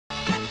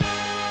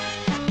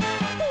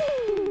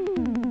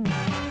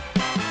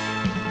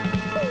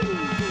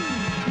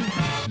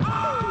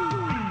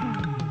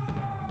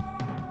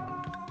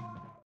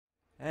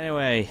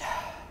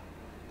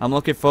I'm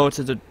looking forward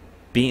to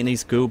beating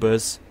these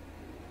goobers.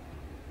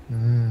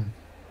 Mm.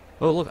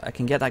 Oh look, I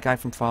can get that guy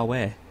from far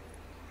away.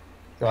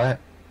 Got it.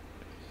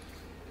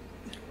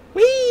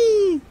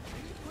 Whee!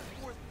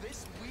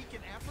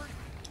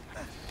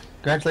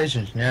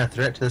 Congratulations, you're a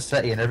threat to the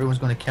city and everyone's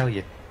going to kill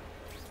you.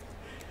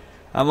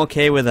 I'm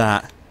okay with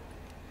that.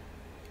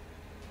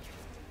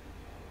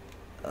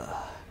 Can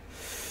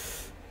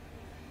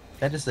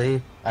I just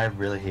say, I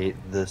really hate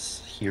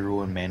this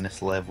hero and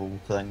menace level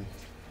thing.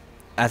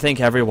 I think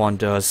everyone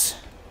does.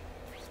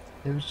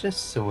 It was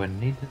just so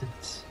unneeded.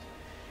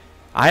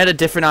 I had a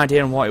different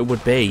idea on what it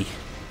would be.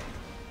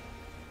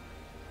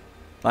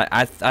 Like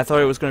I thought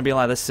it was going to be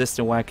like this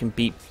system where I can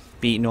beat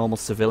normal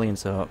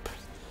civilians up.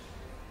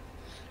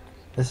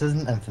 This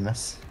isn't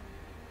Infamous.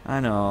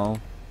 I know.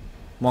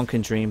 One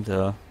can dream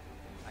though.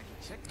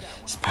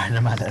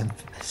 Spider-Man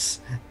Infamous.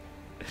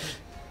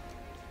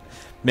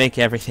 Make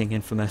everything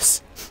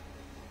infamous.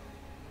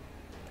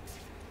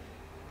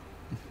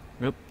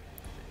 Oop.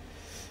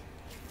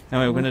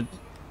 Anyway,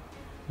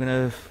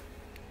 we're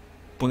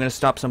gonna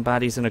stop some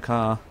baddies in a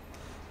car.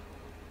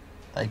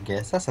 I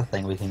guess that's a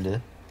thing we can do.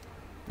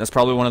 That's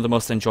probably one of the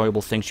most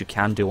enjoyable things you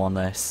can do on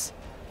this.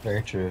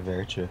 Very true,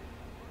 very true.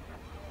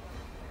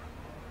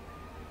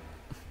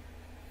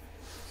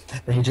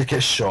 Then he just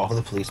gets shot with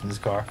a policeman's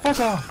car. Fuck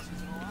off!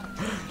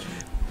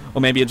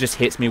 Or maybe it just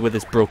hits me with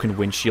his broken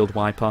windshield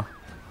wiper.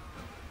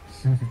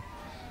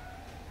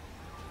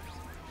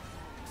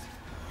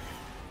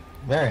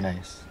 Very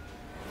nice.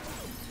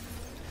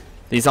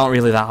 These aren't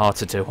really that hard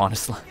to do,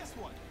 honestly.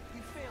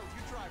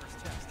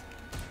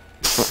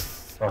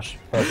 Gosh,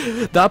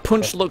 gosh. That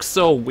punch looks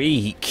so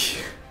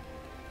weak.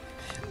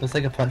 Looks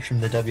like a punch from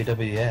the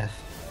WWF.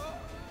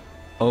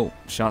 Oh,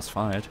 shots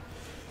fired.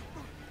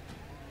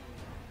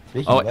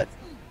 Speaking of it,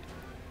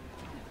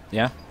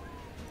 Yeah?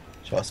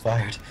 shots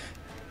fired.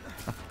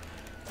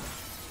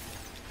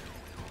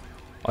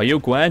 Are you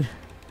Gwen?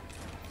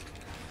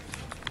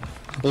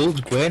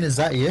 Old Gwen, is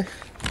that you?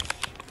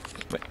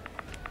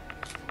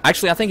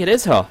 Actually, I think it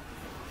is her.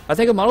 I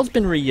think her model's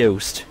been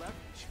reused.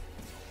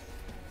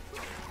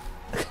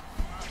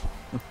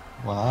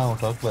 Wow,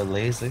 talk about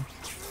lazy.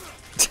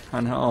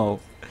 I know.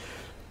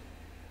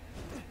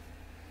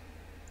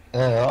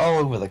 All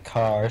over the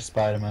car,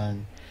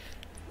 Spider-Man.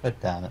 But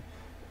damn it.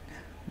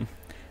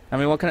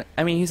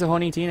 I mean, he's a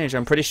horny teenager.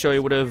 I'm pretty sure he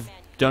would have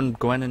done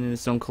Gwen in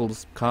his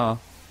uncle's car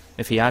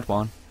if he had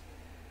one.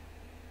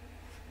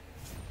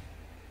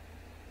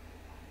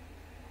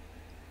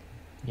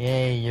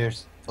 Yay, you're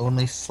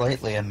only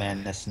slightly a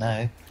menace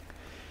now.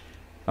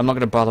 I'm not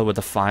going to bother with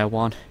the fire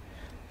one.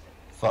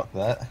 Fuck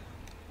that.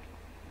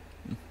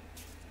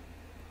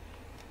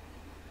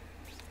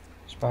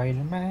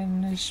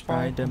 Spider-Man is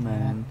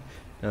Spider-Man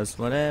does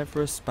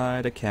whatever a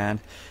spider can.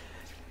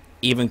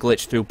 Even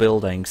glitch through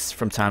buildings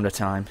from time to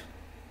time.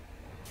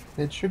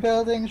 It's your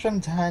buildings from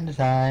time to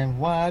time.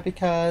 Why?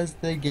 Because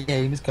the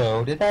game is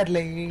coded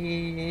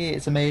badly.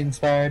 It's Amazing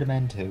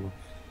Spider-Man 2.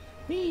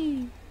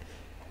 Whee!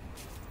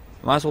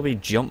 Might as well be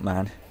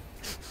Jumpman.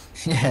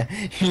 Yeah,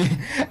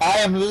 I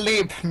am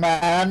Leap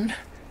Man.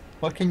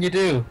 What can you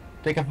do?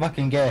 Take a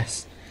fucking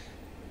guess.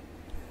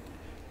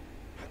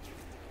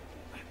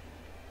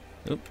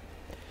 Oop.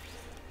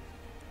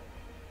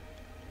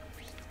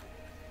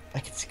 I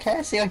can kind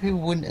of see why people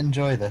wouldn't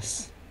enjoy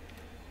this.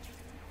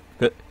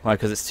 Why?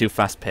 Because it's too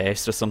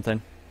fast-paced or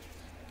something?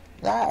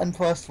 That and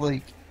plus,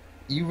 like,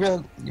 you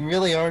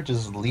really are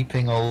just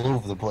leaping all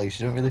over the place.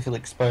 You don't really feel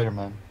like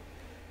Spider-Man.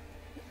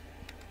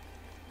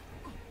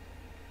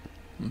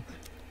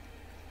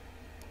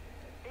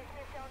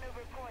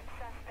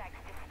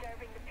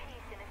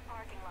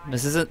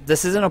 This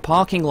isn't a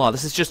parking lot.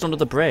 This is just under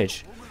the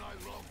bridge.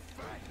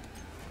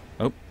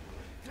 Oh.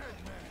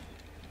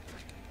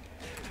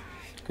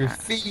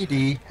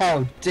 Graffiti,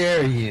 how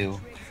dare you!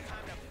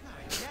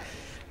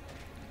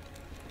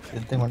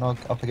 Good thing we're not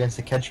up against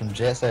the kids from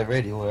Jet Set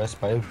Radio, or else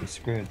I would be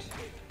screwed.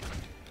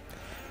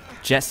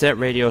 Jet Set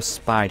Radio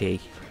Spidey.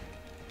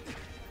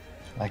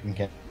 I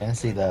can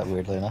see that,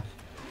 weirdly enough.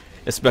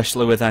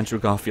 Especially with Andrew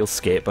Garfield's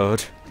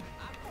skateboard.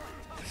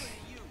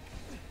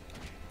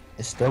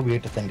 It's still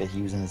weird to think that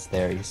he was in his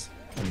 30s,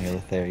 in the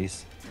other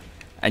 30s.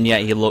 And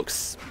yet he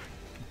looks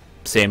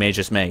same age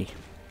as me.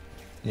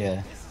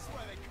 Yeah.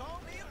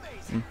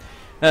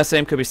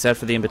 Same could be said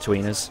for the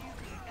In-Betweeners.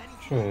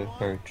 True,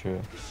 very true.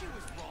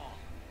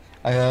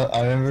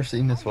 I remember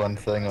seeing this one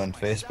thing on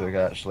Facebook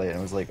actually, and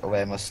it was like, oh,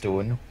 Emma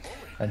Stone,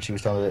 and she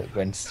was talking about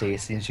Gwen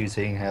Stacy, and she was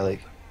saying how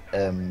like,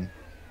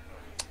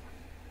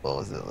 what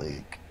was it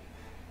like?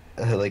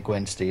 Like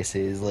Gwen Stacy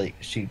is like,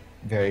 she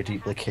very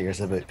deeply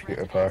cares about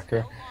Peter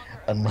Parker,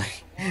 and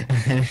like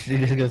she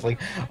just goes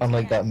like,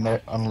 unlike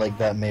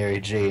that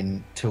Mary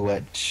Jane, to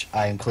which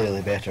I am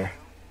clearly better.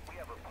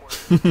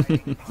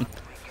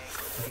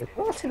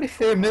 Well, to be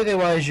fair,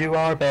 movie-wise, you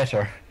are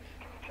better.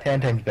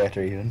 10 times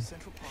better, even.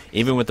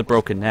 Even with the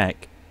broken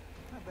neck.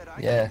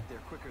 Yeah.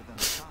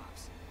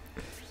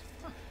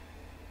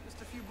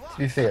 To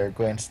be fair,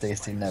 Gwen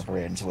Stacy never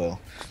ends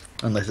well,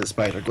 unless it's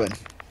Spider-Gwen.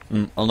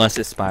 Unless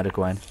it's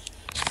Spider-Gwen.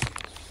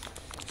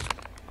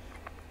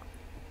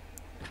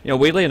 You know,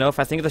 weirdly enough,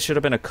 I think there should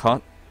have been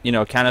kind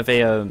of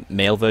a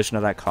male version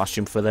of that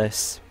costume for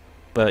this.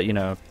 But, you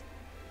know,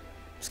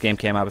 this game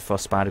came out before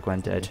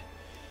Spider-Gwen did.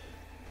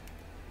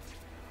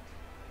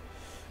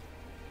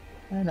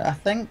 And I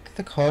think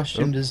the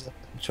costume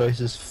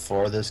choices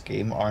for this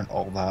game aren't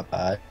all that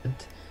bad.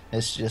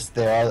 It's just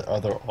there are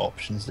other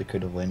options they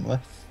could have went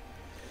with.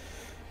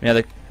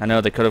 Yeah, I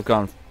know they could have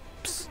gone.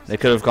 They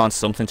could have gone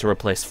something to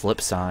replace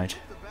Flipside.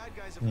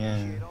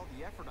 Yeah.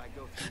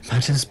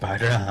 Imagine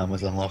Spider-Man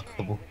was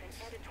unlockable.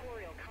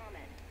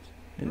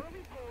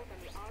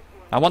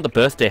 I want the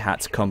birthday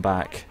hat to come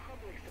back,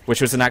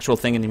 which was an actual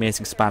thing in the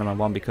Amazing Spider-Man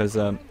 1, because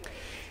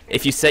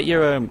if you set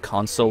your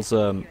console's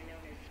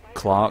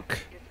clock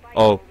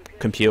or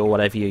computer,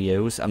 whatever you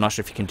use, I'm not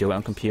sure if you can do it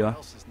on computer,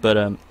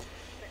 but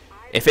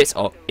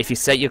if you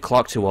set your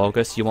clock to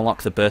August, you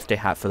unlock the birthday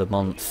hat for the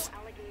month.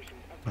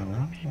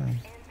 Oh.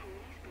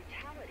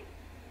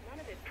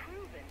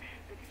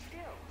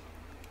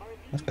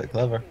 That's quite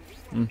clever.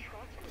 Mm.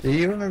 Do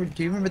you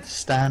remember the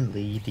Stan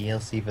Lee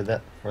DLC for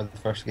the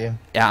first game?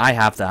 Yeah, I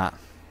have that.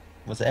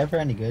 Was it ever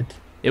any good?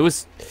 It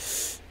was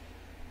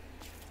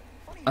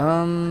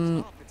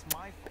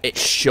it's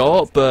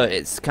short, but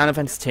it's kind of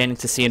entertaining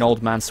to see an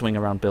old man swing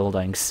around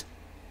buildings.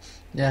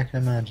 Yeah, I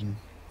can imagine.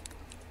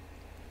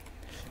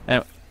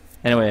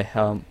 Anyway,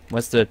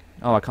 where's the...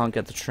 Oh, I can't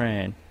get the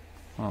train.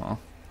 Oh.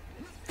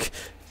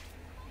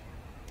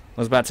 I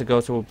was about to go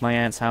to my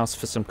aunt's house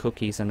for some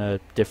cookies in a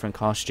different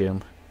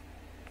costume.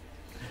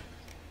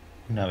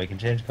 No, we can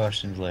change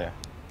costumes later.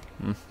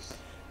 Hmm.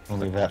 When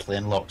we've actually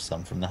unlocked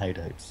some from the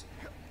hideouts.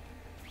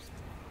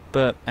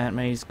 But Aunt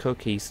May's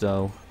cookies,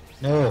 though.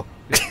 No!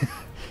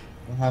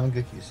 I'm having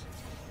cookies.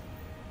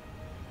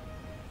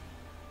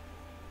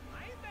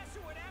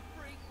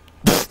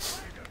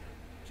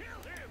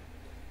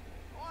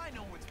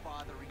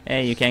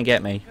 Hey, you can't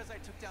get me.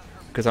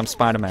 Because I'm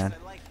Spider-Man.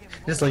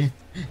 It's like...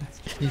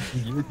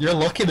 You're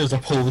lucky there's a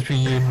pole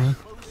between you and me.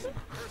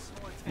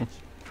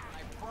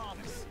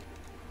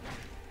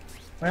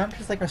 Well, I'm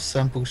just like a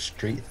simple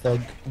street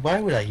thug.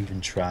 Why would I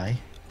even try?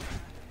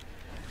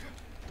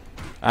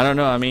 I don't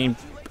know, I mean,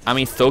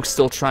 thugs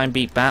still try and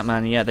beat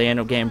Batman, and yet they end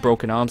up getting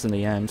broken arms in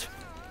the end.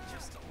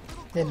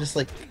 Yeah, just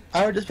like...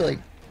 I would just be like,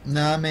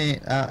 nah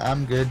mate,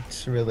 I'm good,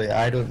 really.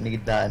 I don't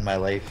need that in my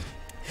life.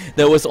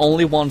 There was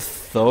only one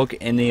thug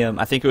in the,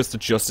 I think it was the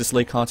Justice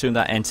League cartoon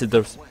that entered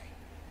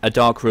a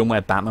dark room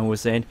where Batman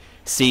was in,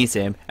 sees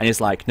him, and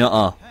he's like,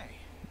 nuh-uh.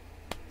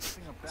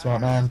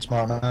 Smart man,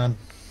 smart man.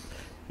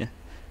 Yeah,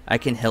 I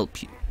can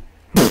help you.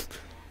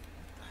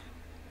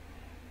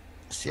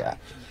 So, yeah.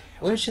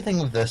 What did you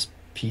think of this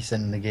piece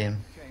in the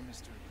game?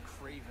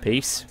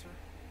 Peace?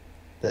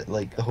 That,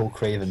 like, the whole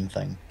Craven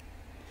thing.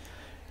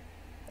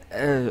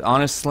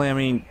 Honestly, I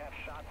mean,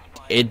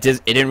 it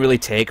didn't really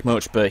take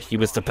much, but he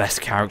was the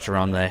best character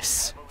on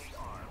this.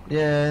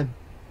 Yeah,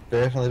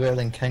 definitely better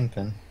than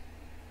Kingpin.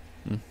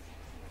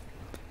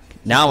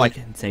 Now I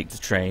can take the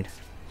train.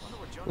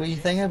 Well, you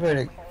think about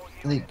it,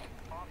 like,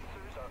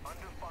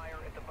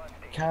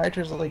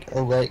 characters like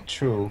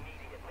Electro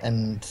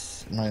and...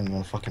 I'm not even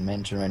gonna fucking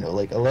mention right now,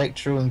 like,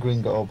 Electro and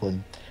Green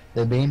Goblin,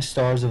 the main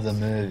stars of the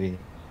movie,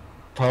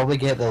 probably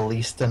get the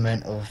least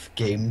amount of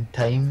game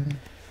time,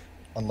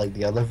 unlike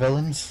the other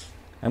villains.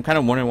 I'm kind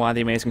of wondering why The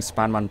Amazing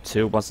Spider-Man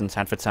 2 wasn't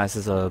advertised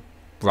as a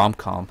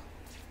rom-com.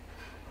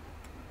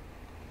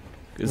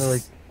 Well,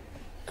 like,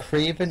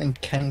 Craven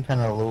and Kingpin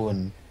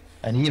alone,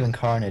 and even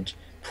Carnage,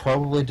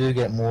 probably do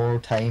get more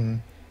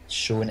time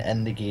shown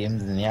in the game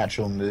than the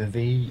actual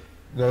movie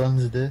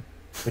villains do,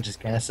 which is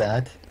kind of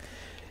sad.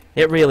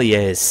 It really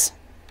is.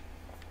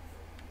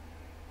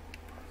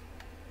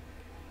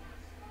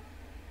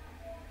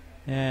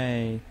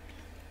 Yay.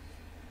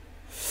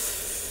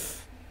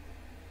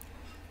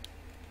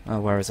 Oh,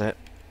 where is it?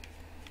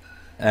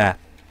 Ah.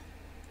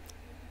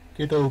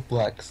 Good old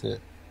black suit.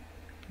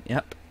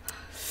 Yep.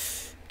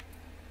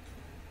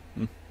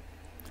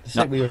 It's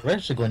like we were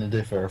originally going to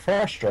do for our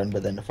first run,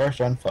 but then the first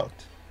run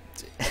fucked.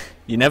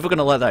 You're never going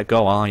to let that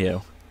go, are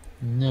you?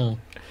 No.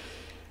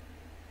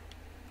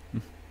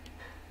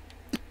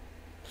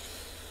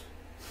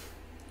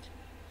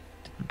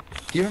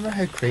 Do you remember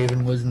how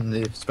Craven was in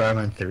the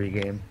Spider-Man 3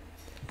 game?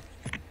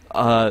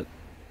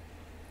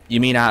 You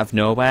mean out of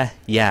nowhere?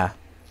 Yeah.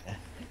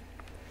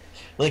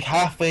 Like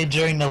halfway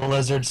during the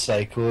Lizard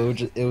cycle,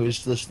 it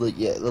was just like,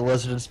 yeah, the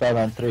Lizard in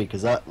Spider-Man 3,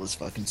 because that was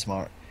fucking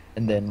smart.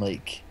 And then,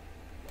 like,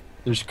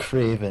 there's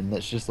Craven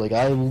that's just like,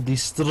 I will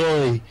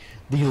destroy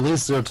the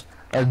Lizard,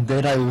 and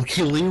then I will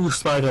kill you,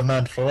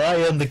 Spider-Man, for I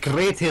am the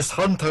greatest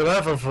hunter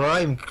ever, for I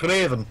am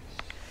Craven.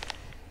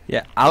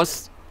 Yeah,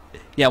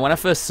 when I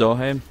first saw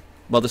him,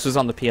 well, this was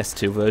on the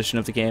PS2 version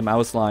of the game, I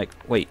was like,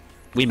 wait,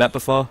 we met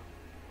before?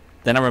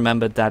 Then I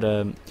remembered that,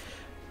 I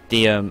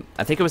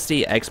think it was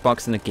the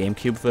Xbox and the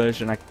GameCube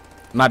version,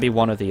 might be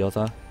one or the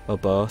other, or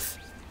both,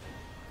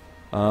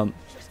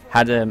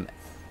 had, an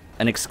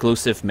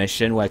exclusive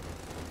mission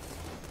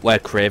where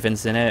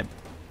Craven's in it,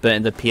 but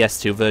in the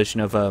PS2 version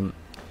of,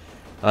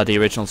 the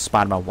original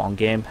Spider-Man 1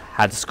 game,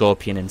 had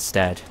Scorpion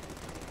instead.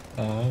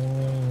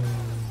 Oh.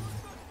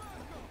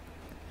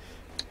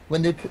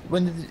 when they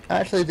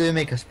actually do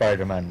make a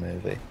Spider-Man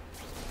movie,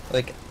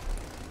 like,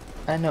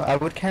 I know I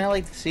would kind of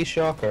like to see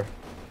Shocker.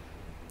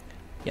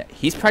 Yeah,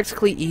 he's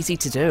practically easy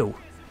to do.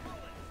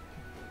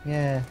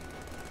 Yeah.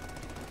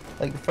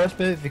 Like the first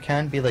movie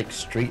can be like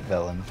street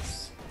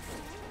villains,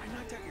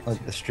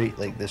 like the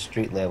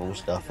street level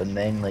stuff, and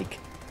then like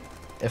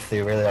if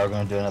they really are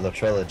going to do another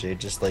trilogy,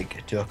 just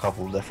like do a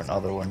couple of different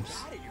other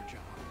ones,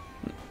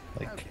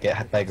 like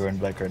get bigger and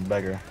bigger and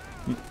bigger.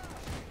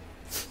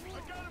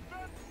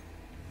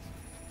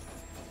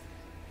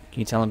 Can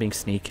you tell I'm being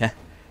sneaky?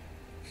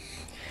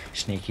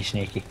 Sneaky,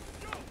 sneaky.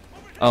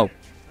 Oh,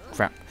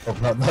 crap. Oh,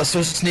 not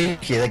so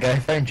sneaky. The guy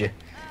found you.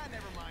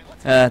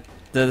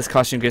 This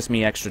costume gives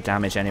me extra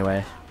damage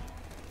anyway.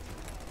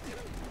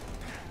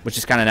 Which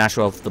is kind of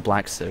natural for the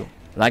black suit.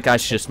 That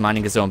guy's just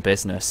minding his own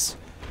business.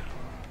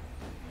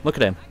 Look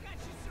at him.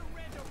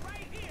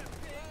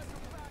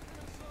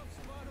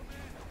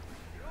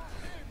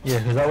 Yeah,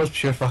 because that was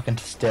pure fucking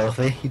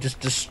stealthy. He just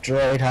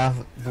destroyed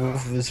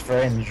both of his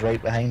friends right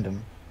behind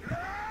him.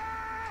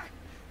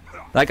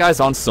 That guy's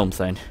on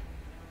something.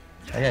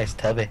 That guy's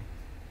Tubby.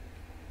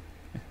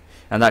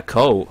 And that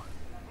coat.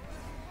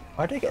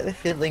 Why do I get the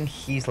feeling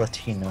he's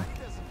Latino?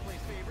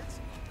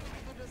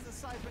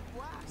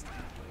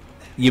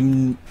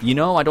 You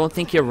know, I don't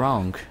think you're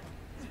wrong.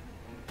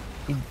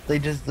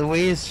 Like just the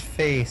way his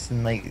face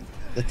and like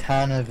the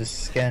tan of his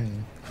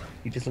skin,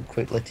 he just looked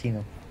quite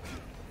Latino.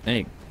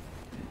 Hey,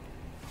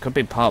 could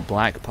be part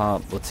black,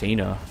 part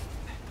Latino.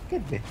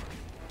 Could be.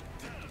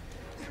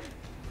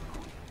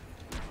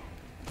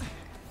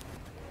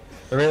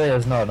 There really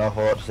is not enough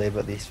lot to say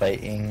about these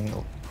fighting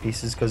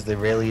pieces because they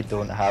really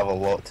don't have a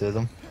lot to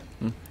them.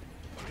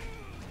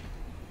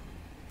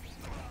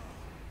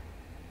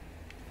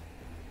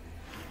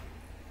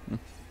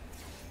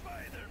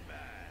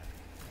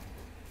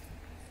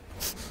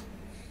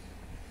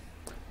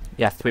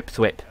 Yeah, thwip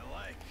thwip.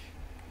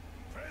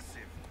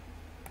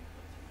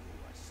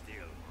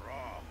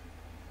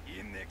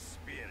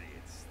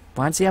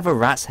 Why does he have a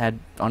rat's head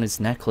on his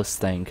necklace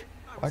thing?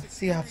 Why does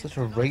he have such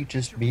a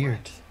righteous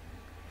beard?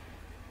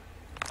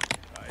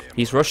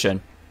 He's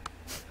Russian.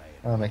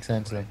 Oh, that makes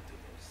sense then.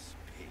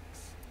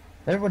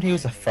 Everyone he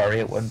was a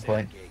furry at one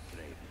point.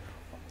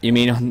 You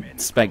mean on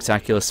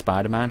Spectacular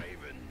Spider-Man?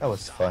 That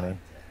was funny.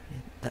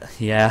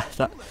 Yeah,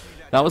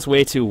 that was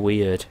way too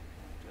weird.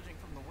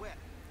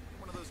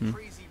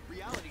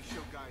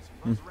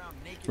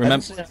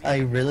 Remember? I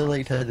really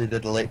liked how they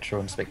did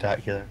Electro and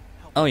Spectacular.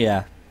 Oh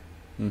yeah.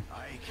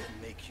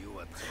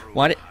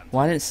 Why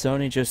didn't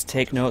Sony just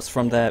take notes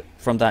from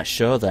that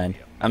show then?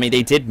 I mean,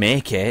 they did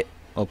make it,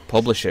 or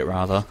publish it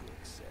rather.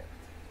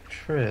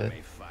 True.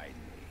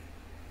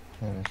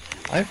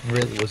 I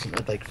really wasn't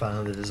a big fan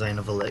of the design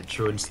of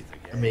Electro and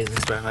Amazing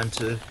Spider-Man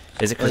 2.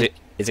 Is it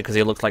because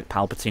he looked like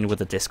Palpatine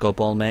with a disco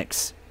ball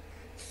mix?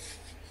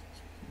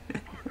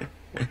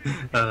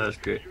 Oh, that's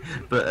great.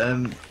 But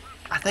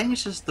I think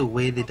it's just the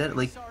way they did it.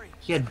 Like,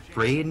 he had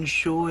brains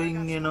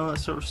showing, you know, that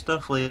sort of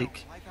stuff.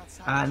 Like,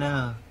 I don't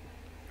know.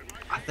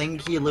 I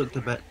think he looked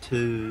a bit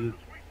too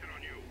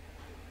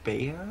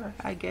bare,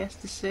 I guess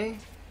to say.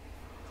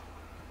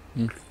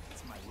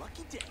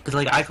 Because,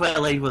 like, I quite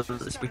like what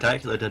the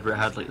Spectacular did, where it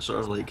had, like,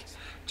 sort of, like,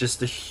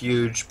 just a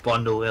huge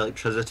bundle of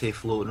electricity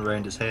floating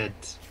around his head.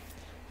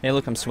 Hey,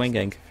 look, I'm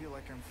swinging.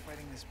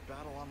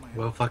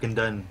 Well fucking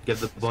done.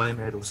 Give the boy a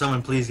medal.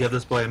 Someone please give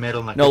this boy a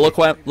medal. No, look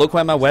where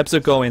my webs are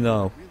going,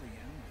 though.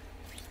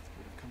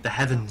 The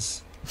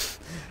heavens.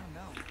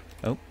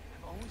 Oh.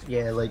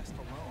 Yeah, like,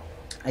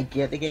 I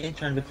get the game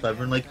trying to be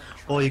clever and like,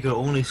 oh, you can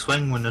only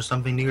swing when there's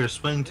something near to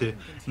swing to.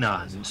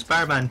 Nah, in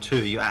Spider-Man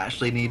 2, you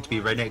actually need to be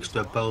right next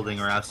to a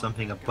building or have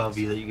something above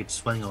you that you could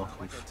swing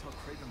off of.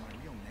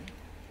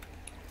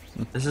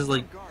 This is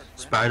like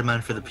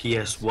Spider-Man for the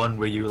PS1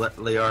 where you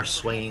literally are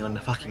swinging on the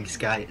fucking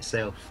sky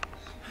itself.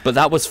 But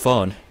that was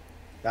fun.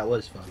 That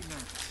was fun.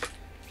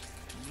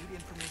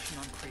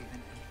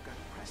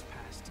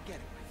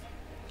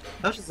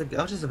 That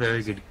was just a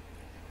very good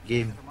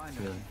game.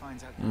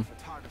 Really.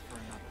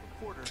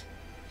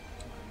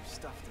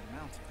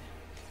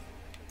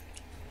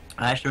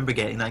 I actually remember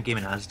getting that game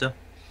in Asda.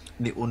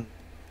 The only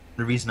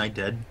reason I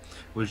did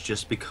was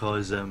just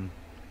because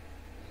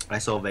I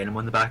saw Venom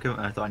on the back of it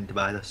and I thought I need to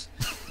buy this.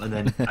 And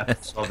then I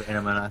saw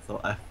Venom and I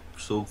thought I'm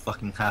so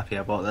fucking happy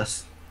I bought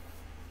this.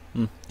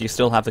 Do you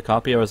still have the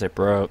copy or is it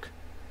broke?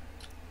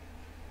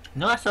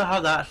 No, I still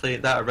have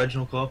that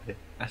original copy.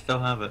 I still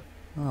have it.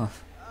 Oh.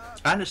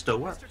 And it still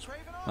works.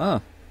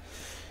 Oh.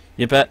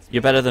 You're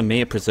better than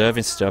me at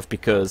preserving stuff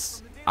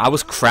because I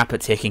was crap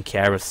at taking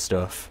care of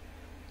stuff.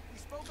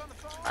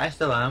 I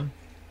still am.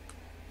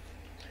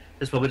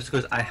 It's probably just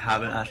because I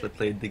haven't actually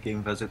played the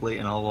game physically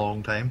in a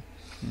long time.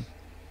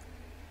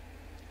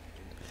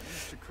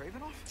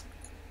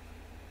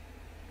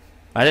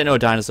 I didn't know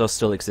dinosaurs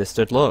still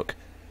existed. Look.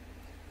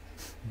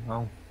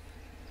 Well,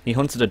 He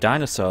hunted a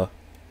dinosaur.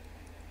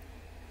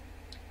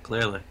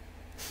 clearly.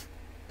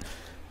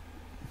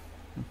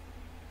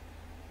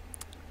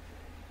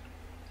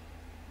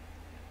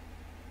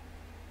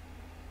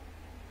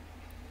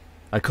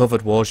 I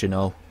covered wars, you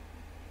know.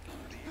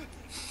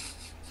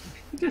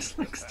 just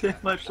looks too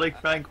much like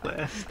Frank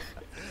West.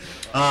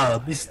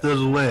 Ah,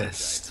 Mr.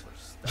 West.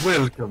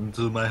 Welcome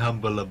to my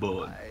humble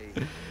abode.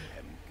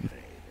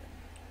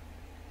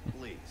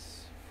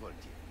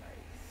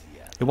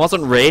 It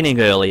wasn't raining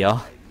earlier.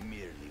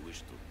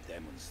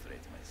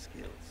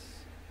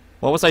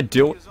 What was I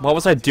doing? What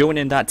was I doing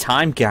in that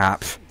time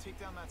gap? Take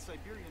down that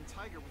Siberian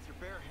tiger with your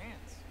bare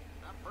hands.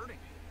 Not hurting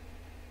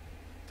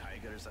it.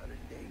 Tigers are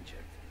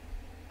endangered.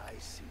 I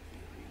simply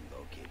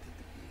relocated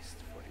the beast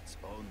for its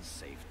own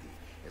safety,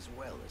 as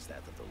well as that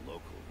of the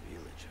local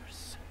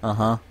villagers.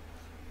 Uh-huh.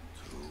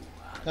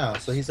 Oh,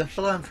 so he's a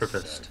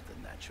philanthropist.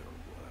 The natural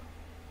world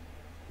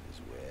is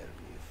where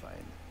we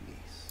find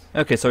peace.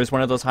 Okay, so he's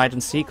one of those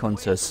hide-and-seek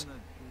hunters. From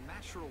the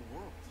natural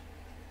world.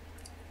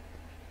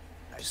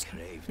 I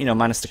craved You know,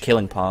 minus the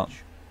killing part.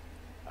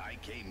 I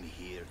came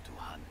here to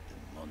hunt the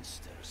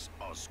monsters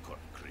Oscorp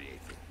created.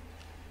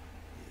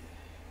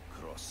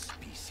 Cross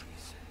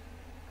species.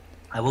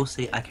 I will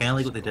say, I kind of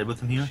like what they did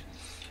with him here.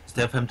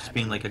 Instead of him just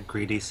being like a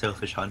greedy,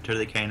 selfish hunter,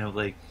 they kind of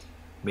like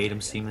made him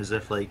seem as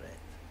if like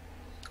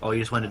all he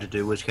just wanted to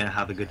do was kind of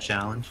have a good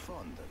challenge.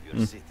 Fond of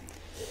your city.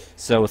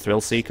 So, a thrill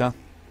seeker.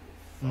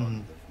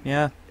 Mm.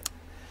 Yeah.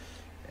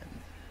 And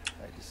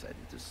I decided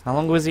to How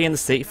long was he in the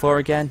city for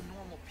again?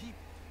 Normal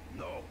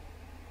people.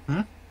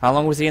 No, How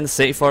long was he in the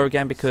city for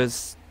again?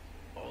 Because,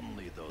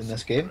 only those In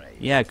this game? brave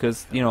yeah,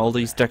 because, you know, all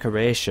these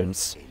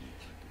decorations.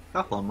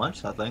 Couple of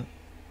months, I think.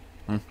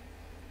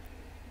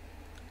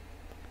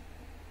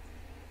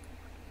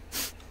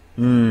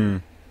 Hmm.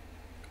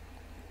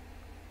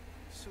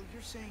 So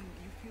you're saying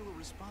you feel a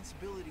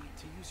responsibility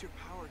to use your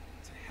power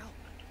to help?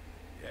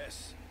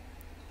 Yes,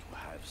 to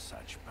have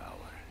such power.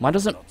 Why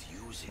doesn't... Not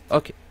use it.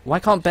 Okay, why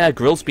can't Bear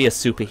Grylls be a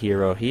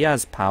superhero? He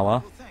has power.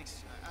 Well,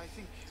 thanks. I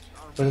think.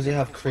 But does he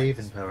have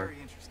craven power?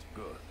 Very interesting.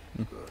 Good,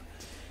 good.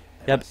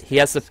 Yeah, but he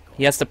has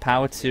the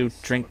power to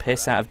drink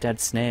piss out of dead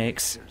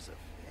snakes. Pictures of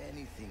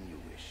anything you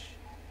wish.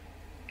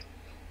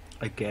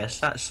 I guess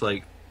that's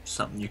like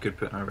something you could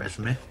put on a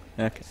resume.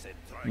 Okay. Said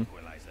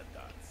tranquilizer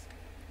darts.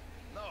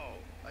 No,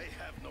 I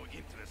have no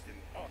interest in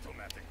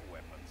automatic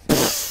weapons. They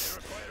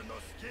require no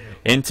skill.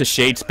 Into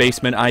Shade's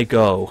basement I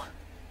go.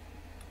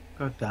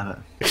 God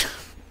damn it.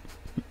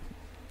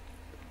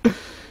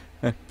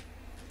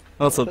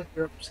 Also, What's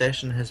your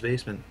obsession in his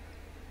basement?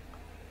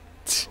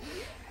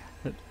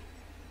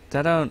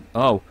 I don't...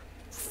 Oh.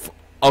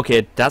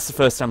 Okay, that's the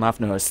first time I've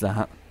noticed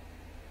that.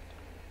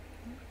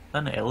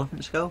 An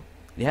elephant skull?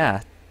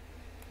 Yeah.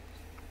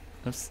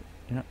 That's,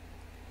 you know...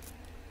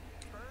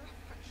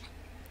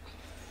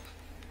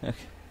 Okay.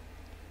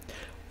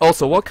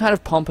 Also, what kind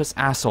of pompous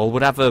asshole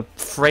would have a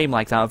frame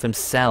like that of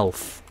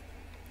himself?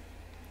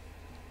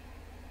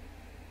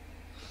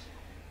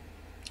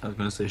 I was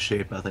going to say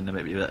shape, but I think that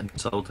might be a bit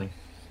insulting.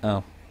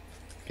 Oh.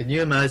 Can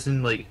you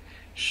imagine, like,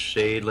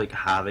 Shade, like,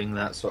 having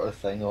that sort of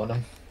thing on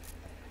him?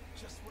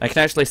 I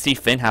can actually see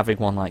Finn having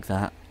one like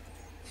that.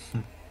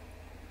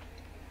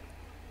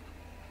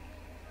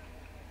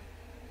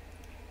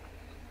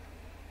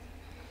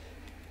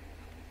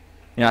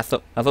 Yeah, I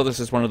thought this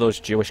was one of those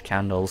Jewish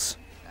candles.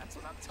 That's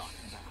what I'm talking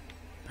about.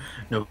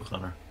 No,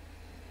 Connor.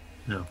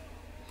 No.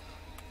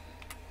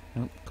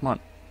 Oh, come on.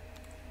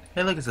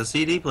 Hey, look, it's a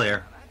CD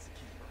player.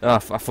 Oh, I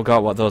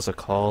forgot what those are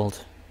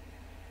called.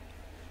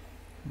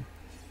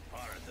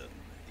 Pardon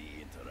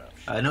the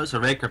interruption. I know it's a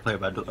record player,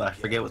 but I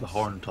forget what the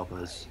horn on top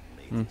is.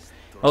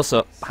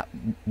 Also,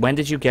 when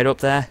did you get up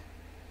there?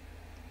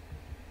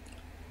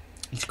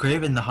 He's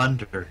Craven the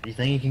Hunter. You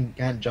think he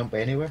can't jump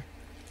anywhere?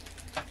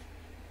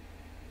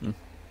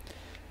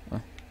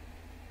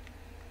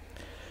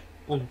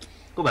 Oh,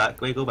 go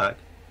back. Wait, go back.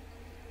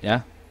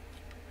 Yeah?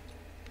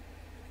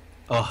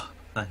 Oh,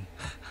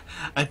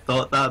 I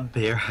thought that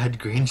bear had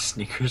green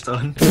sneakers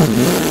on.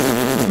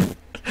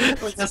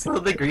 Like, I saw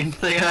the green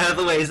thing out of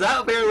the way. Is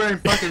that bear wearing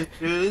fucking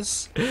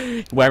shoes?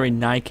 Wearing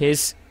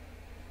Nikes.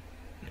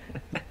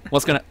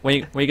 What are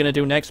you gonna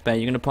do next, Bear?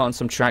 You gonna put on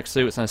some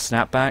tracksuits and a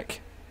snapback?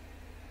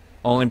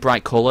 All in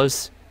bright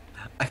colours?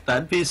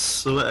 That'd be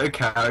so out of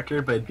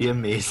character, but it'd be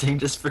amazing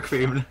just for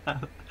Craven to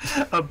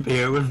have a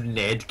bear with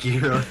Ned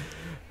gear on.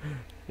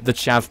 The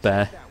Chav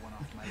Bear. That one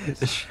off my list.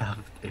 The Chav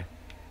bear.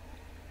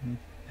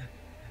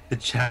 The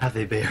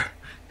Chavy bear.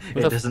 What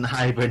It the doesn't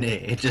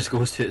hibernate, it just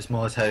goes to its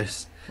mom's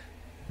house.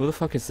 Who the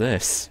fuck is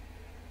this?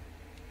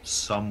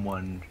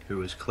 Someone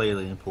who is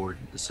clearly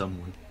important to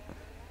someone.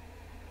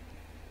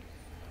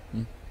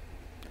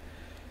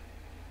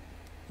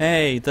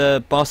 Hey,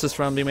 the bosses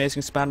from The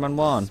Amazing Spider-Man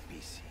 1.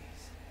 Species.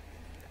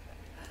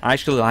 I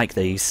actually like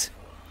these.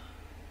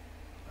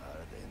 Are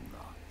they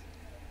not?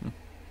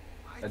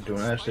 I don't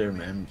actually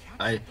remember.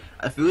 I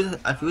feel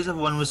as if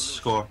one was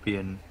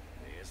Scorpion,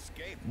 They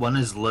escaped. one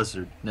is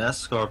Lizard. No, that's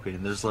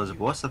Scorpion. There's Lizard.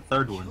 But what's the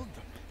third one?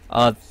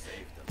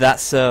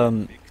 That's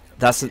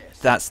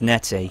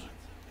Nettie.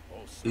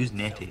 Who's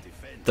Nettie?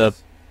 The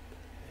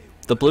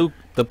blue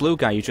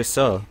guy you just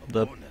saw,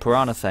 the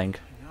piranha thing.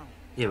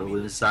 Yeah, but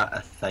was that a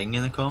thing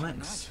in the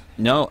comics?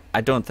 No, I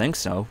don't think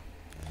so.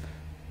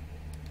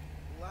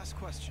 Last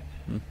question.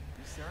 Is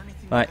there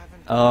anything Right,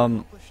 we haven't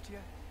accomplished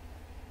yet?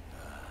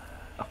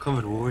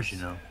 covered wars, you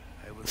know.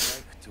 I would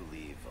like to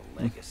leave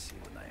a legacy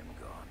when I am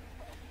gone.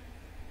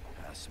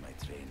 Pass my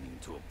training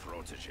to a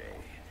protege.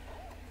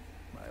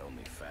 My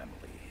only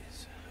family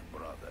is a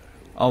brother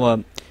who...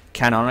 Oh,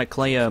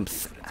 canonically,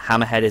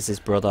 Hammerhead is his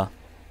brother.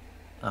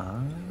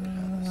 Ah.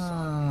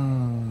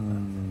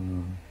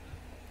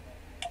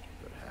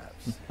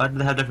 Perhaps. Why do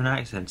they have different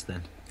accents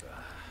then?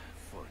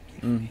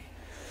 Forgive me.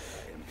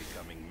 I am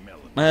becoming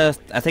melancholy.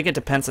 I think it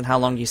depends on how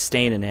long you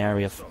stay in an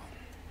area, So,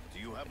 do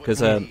you have what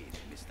because you need,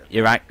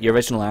 Mr. your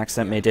original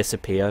accent may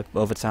disappear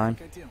over time.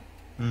 I do.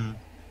 Hmm.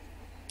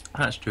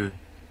 That's true.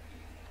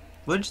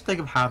 What did you think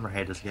of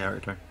Hammerhead as a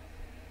character?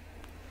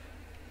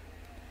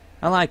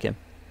 I like him.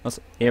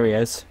 Here he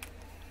is.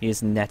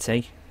 He's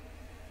netty.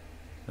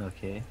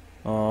 Okay.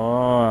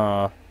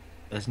 Oh.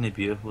 Isn't he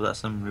beautiful? That's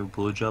some real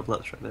blowjob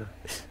lips right there.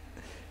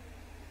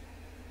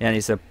 Yeah, and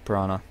he's a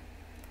piranha.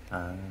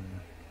 Uh,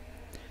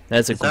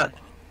 There's a. is that?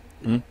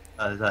 Hmm?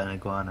 Is that an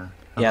iguana?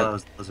 I Yeah. thought that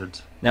was a lizard.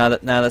 No,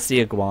 that's the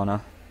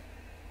iguana.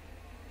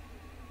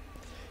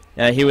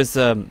 Yeah, he was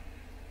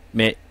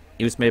made.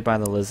 He was made by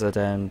the lizard,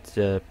 and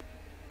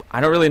I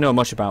don't really know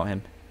much about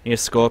him. He's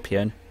a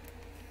scorpion,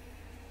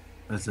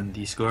 As in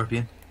the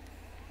scorpion.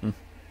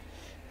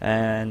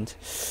 and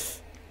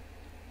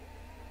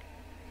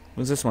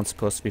what's this one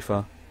supposed to be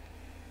for?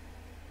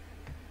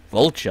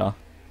 Vulture.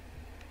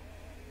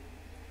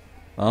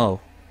 Oh,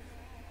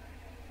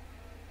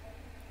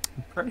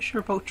 I'm pretty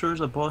sure Vulture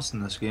is a boss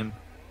in this game.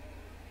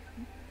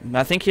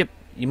 I think you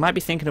might be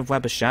thinking of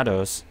Web of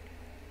Shadows.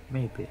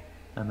 Maybe.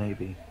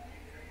 Maybe.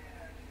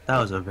 That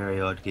was a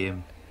very odd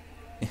game.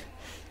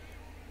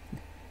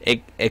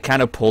 It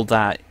kind of pulled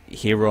that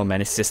Hero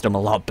Menace system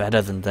a lot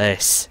better than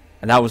this,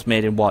 and that was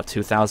made in what,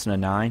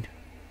 2009?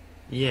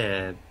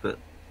 Yeah, but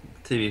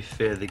to be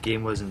fair, the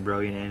game wasn't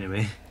brilliant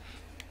anyway.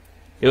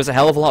 It was a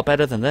hell of a lot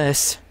better than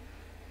this.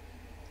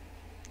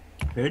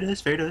 Fair it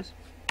is, fair it is.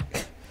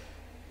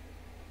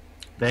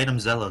 Venom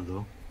Zilla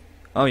though.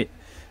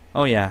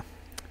 Oh yeah,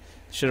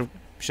 should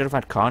have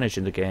had Carnage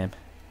in the game.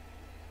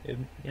 It,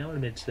 yeah, it would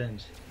have made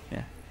sense.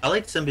 Yeah. I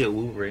liked Symbiote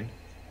Wolverine.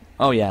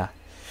 Oh yeah,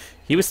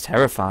 he was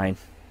terrifying.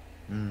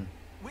 Mm.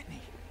 Whitney,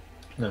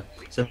 No,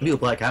 Symbiote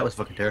Black Cat was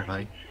fucking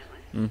terrifying.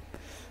 who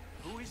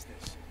is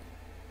this?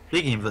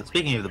 Speaking of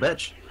the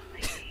bitch.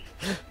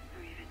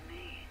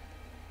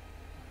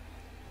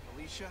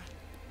 Alicia?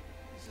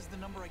 This is the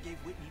number I gave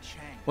Whitney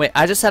Chang. Wait,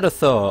 I just had a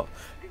thought.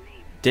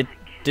 Did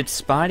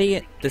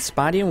Spidey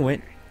and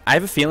Whitney? I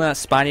have a feeling that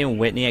Spidey and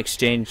Whitney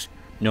exchanged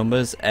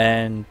numbers,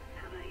 and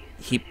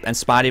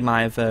Spidey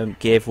might have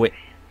gave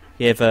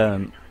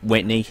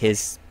Whitney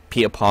his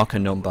Peter Parker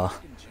number.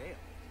 In jail.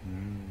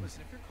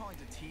 Listen, if you're calling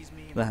to tease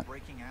me That- about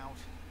breaking out,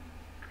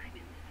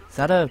 Is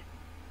that a?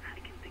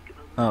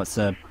 Oh, it's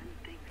a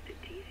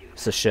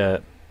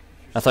shirt.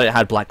 I thought it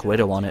had Black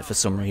Widow on it for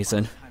some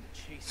reason. time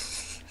to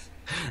chase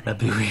That'd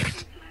be weird.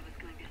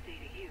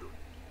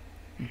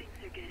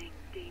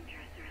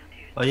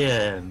 Oh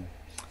yeah,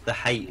 the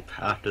hype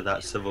after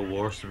that Civil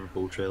War Super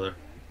Bowl trailer.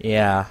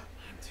 Yeah,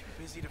 I'm too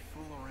busy to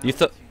fool around. you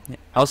thought. with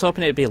I was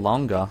hoping it'd be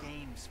longer.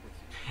 games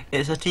with you.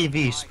 It's a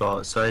TV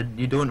spot, so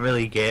you don't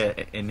really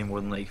get any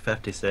more than like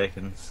 50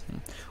 seconds.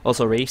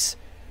 Also, Reece,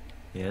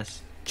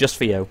 Yes. just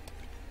for you.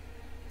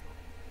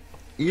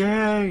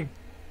 Yay!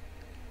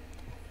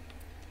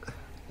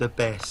 The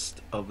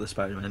best of the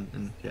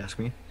Spider-Man, if you ask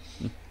me.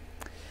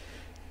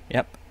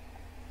 Yep.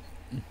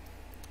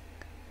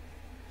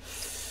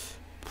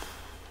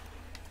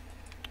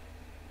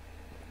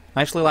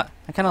 I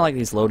kind of like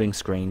these loading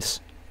screens.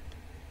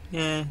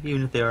 Yeah,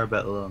 even if they are a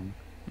bit long.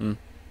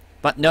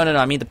 But no,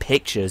 I mean the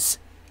pictures.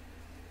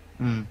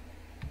 Mm.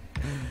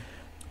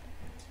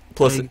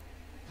 Plus, Like,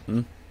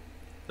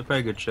 they're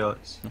very good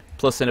shots.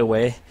 in a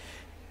way,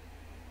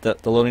 the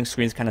loading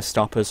screens kind of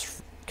stop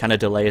us, kind of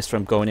delay us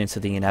from going into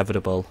the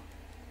inevitable,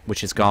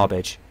 which is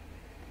garbage.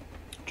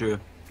 True.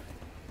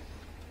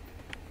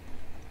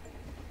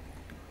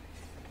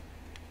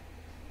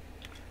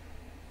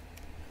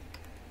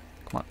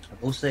 Come on.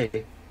 I will say,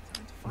 it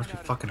must be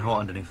fucking hot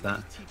underneath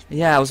that.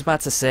 Yeah, I was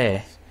about to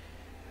say.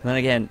 Then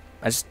again,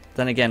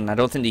 I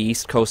don't think the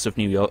east coast of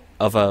New York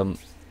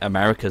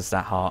America's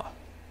that hot.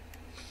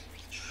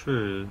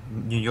 True.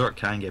 New York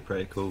can get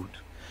pretty cold.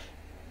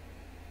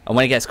 And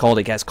when it gets cold,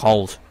 it gets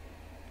cold.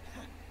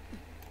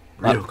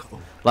 Real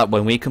cold. Like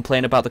when we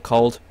complain about the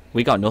cold,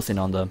 we got nothing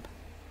on them.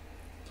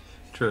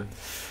 True.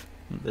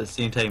 At the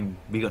same time,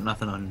 we got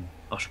nothing on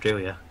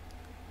Australia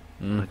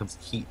when it comes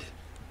to heat.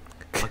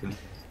 Fucking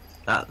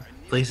that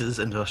places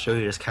in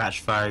Australia just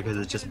catch fire because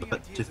it's just a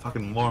bit too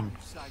fucking warm.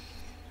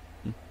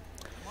 I'm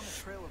on the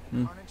trail of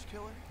the Carnage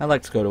Killer. I'd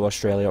like to go to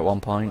Australia at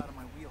one point. Out of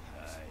my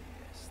wheelhouse.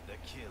 Yes, the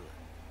killer.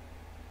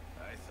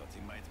 I thought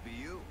he might be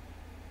you.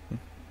 But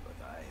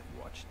I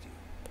have watched you.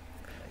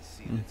 I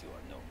see that you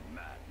are no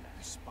madman.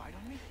 You spied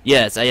on me?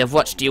 Yes, I have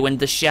watched you in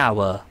the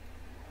shower,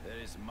 There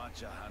is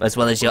much a hunter as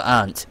well as your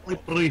aunt.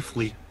 Like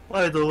briefly,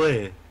 by the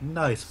way,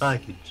 nice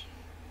package.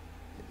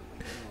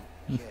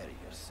 You carry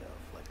yourself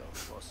like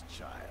a lost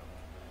child.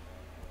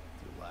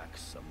 You lack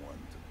someone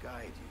to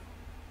guide you,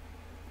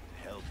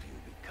 to help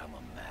you become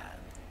a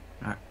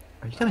man.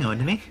 Are you coming on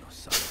to me? No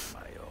son of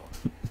my own.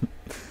 Do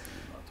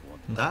not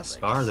want That the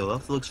scar though,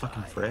 legacy that looks to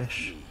fucking die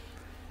fresh.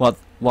 with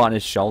me. What on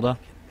his shoulder?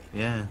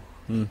 Yeah.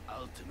 Ultimate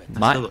It's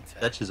Might- still got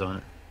stitches on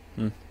it.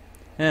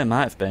 Yeah, it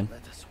might have been.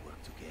 Let us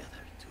work together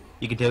to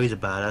You can tell he's a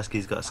badass 'cause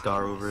he's got a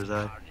scar over his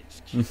eye.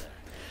 carnage killer.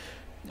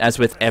 As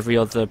with every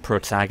other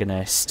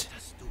protagonist. Let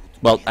us do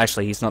Well, together.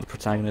 actually, he's not the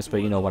protagonist,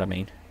 but you know what I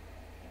mean.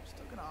 I'm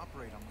still gonna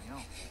operate on my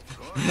own. Of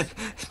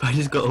course.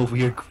 Spider's got a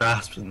weird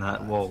grasp in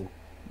that wall.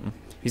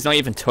 He's not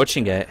even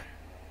touching it.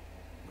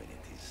 When it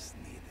is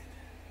needed.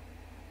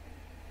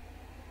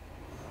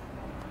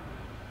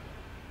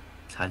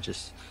 His hand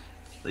just,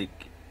 like...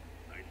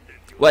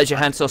 Why is your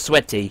hand so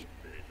sweaty?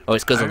 Oh,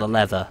 it's because of the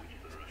leather.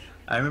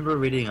 I remember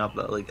reading up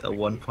that, like, at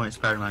one point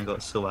Spider-Man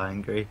got so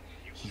angry,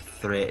 he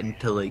threatened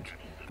to, like,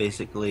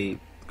 basically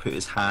put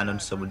his hand on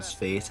someone's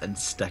face and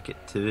stick it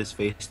to his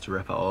face to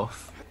rip it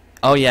off.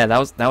 Oh yeah, that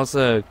was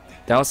a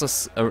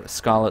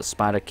Scarlet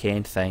Spider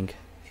Kane thing.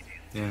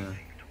 Yeah.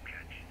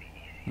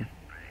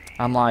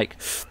 I'm like,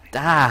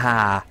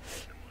 ah,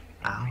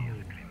 Ow.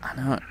 I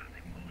know.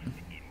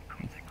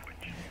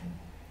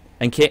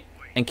 And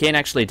Kane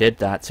actually did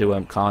that to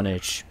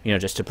Carnage, you know,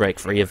 just to break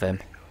free of him.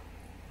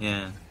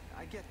 Yeah.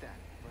 I get that,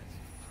 but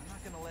I'm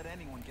not gonna let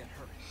anyone get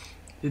hurt.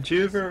 Did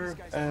you ever, These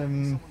guys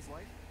threaten someone's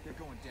life, they're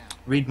going down.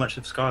 read much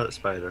of Scarlet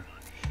Spider?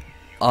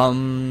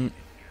 Can't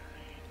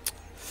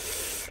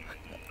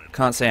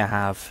say I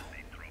have,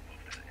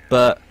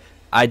 but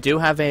I do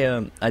have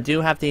the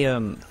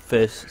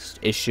first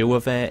issue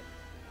of it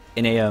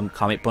in a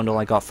comic bundle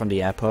I got from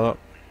the airport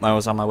when I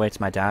was on my way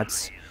to my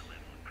dad's.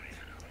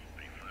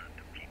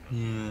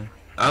 Yeah.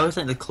 I always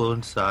think the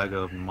Clone Saga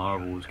of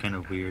Marvel was kind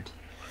of weird.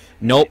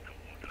 Nope,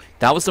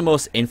 that was the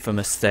most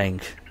infamous thing.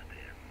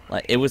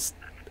 It was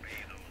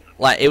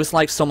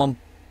like someone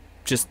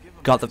just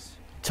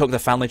took the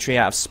family tree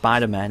out of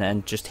Spider-Man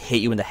and just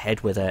hit you in the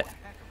head with it.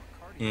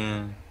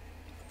 Yeah.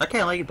 I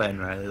kind of like Ben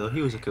Reilly though.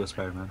 He was a cool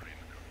Spider-Man.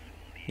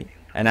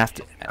 And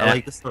after, I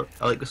like the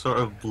sort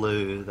of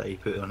blue that he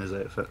put on his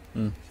outfit.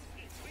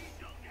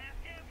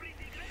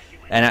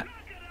 and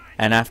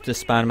after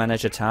Spider-Man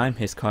Edge of Time,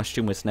 his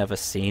costume was never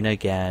seen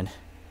again.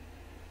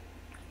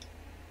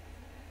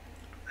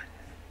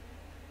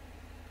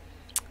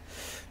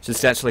 So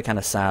it's actually kind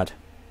of sad.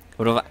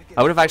 I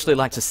would have actually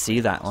liked to see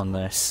that on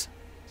this.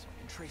 So I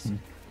can trace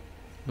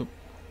it.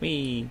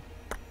 Whee.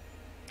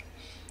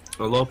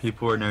 A lot of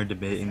people are now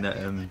debating that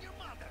kind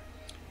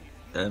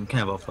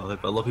of off topic,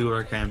 but a lot of people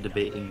are kind of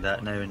debating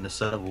that now in the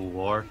Civil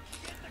War,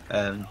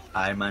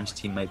 Iron Man's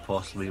team might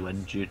possibly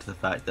win due to the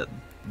fact that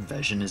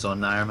Vision is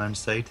on Iron Man's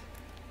side.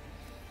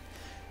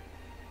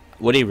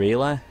 Would he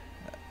really?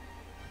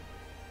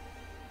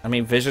 I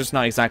mean, Vision's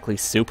not exactly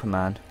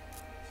Superman.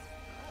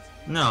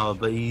 No,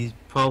 but he's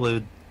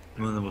probably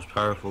one of the most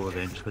powerful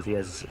Avengers because he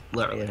has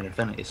literally an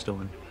Infinity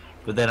Stone.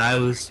 But then I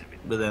always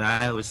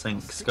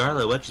think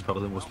Scarlet Witch is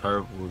probably the most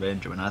powerful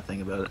Avenger when I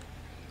think about it.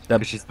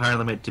 Because she's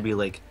apparently meant to be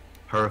like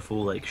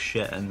powerful like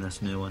shit in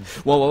this new one.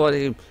 Whoa, what are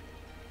you?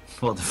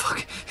 What the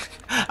fuck?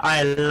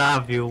 I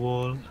love you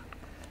all.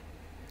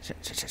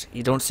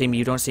 You don't see me,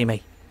 you don't see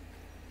me.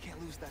 Can't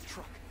lose that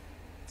truck.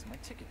 It's my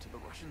ticket to the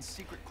Russian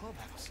secret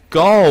clubhouse.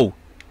 Go!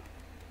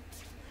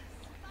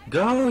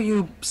 Go,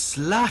 you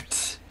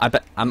slut! I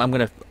bet I'm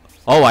gonna.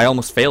 Oh, I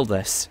almost failed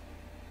this.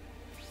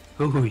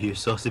 Ooh, you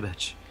saucy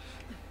bitch.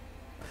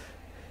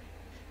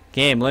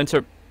 Game, learn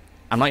to.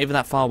 I'm not even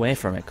that far away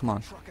from it. Come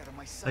on. Truck out of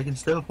my I sight. can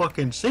still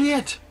fucking see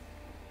it!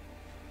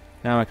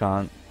 No, I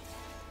can't.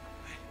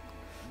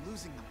 I'm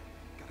losing them.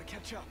 Gotta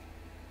catch up.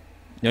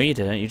 No, you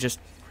didn't. You just.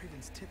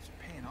 Craven's tips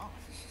are paying off.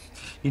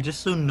 He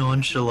just so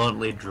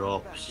nonchalantly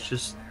drops.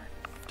 Just.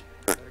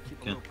 Better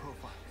keep a Yeah. low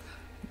profile.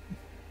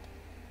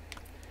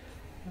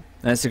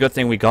 And it's a good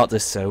thing we got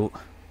this suit.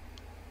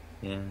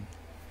 Yeah.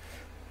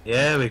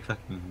 Yeah, we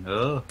fucking.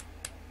 Oh.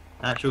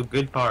 Actual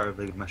good part of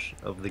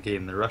the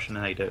game, the Russian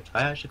hideout.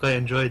 I actually quite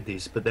enjoyed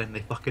these, but then they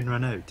fucking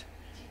run out.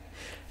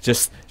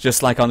 Just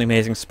like on the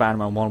Amazing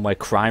Spider-Man 1 where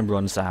crime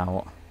runs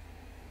out.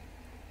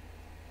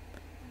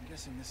 I'm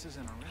guessing this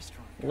isn't a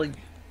restaurant. Like,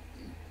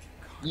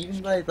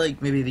 even by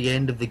like maybe the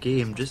end of the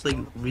game, just like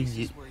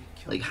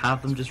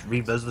have them just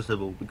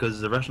revisitable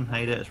because the Russian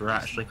hideouts were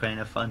actually kind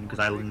of fun because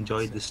I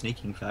enjoyed the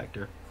sneaking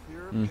factor.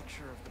 Clearer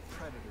picture of the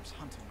Predator's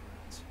hunting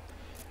grounds.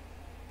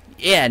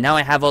 Yeah, now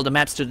I have all the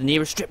maps to the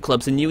nearest strip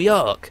clubs in New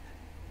York.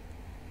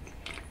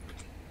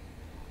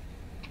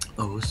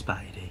 Oh,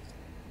 Spidey.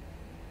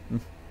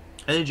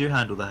 How did you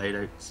handle the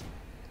hideouts?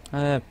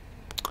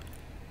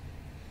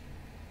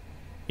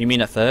 You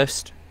mean at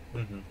first?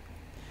 Mm-hmm.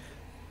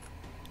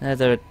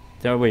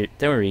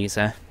 They were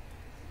easy.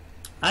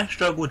 I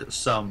struggled at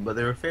some, but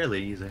they were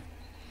fairly easy.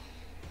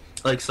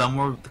 Like some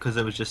were because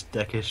it was just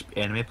dickish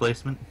enemy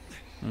placement.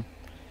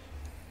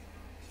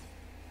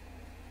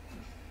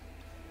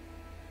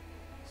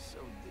 So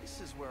this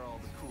is where all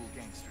the cool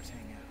gangsters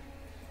hang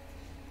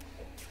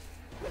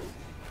out.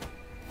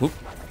 Whoop.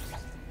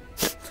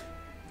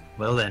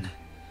 Well then.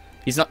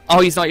 He's not.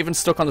 Oh, he's not even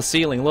stuck on the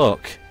ceiling.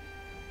 Look.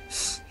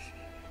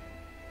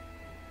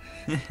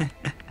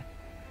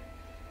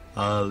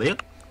 Leo?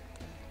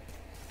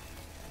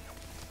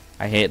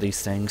 I hate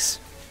these things.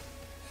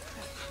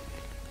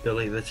 They're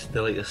like the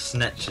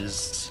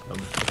snitches.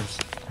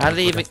 How do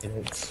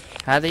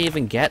they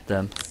even get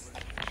them?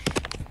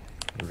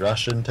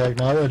 Russian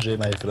technology,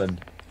 my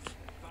friend.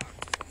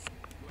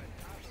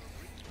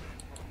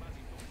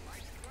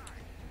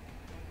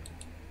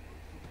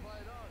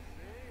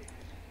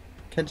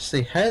 Can't you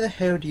see, how the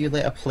hell do you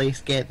let a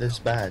place get this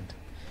bad?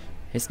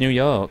 It's New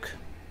York.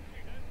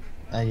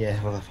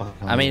 Yeah, well the fuck.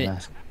 I mean,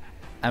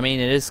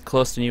 it is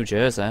close to New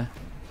Jersey. I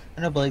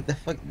know, but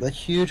like the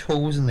huge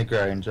holes in the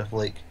ground of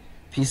like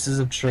pieces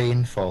of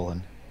train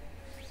falling.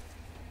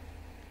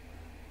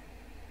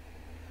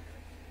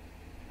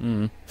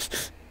 Hmm.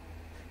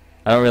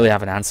 I don't really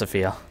have an answer for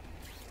you.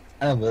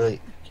 I know, but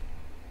like,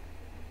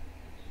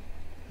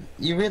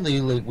 you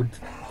really like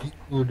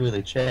would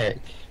really check,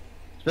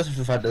 especially for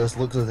the fact that this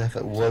looks as if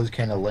it was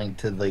kind of linked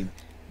to like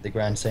the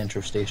Grand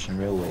Central Station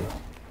Railway.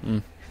 Hmm.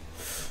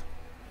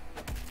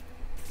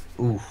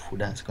 Oof,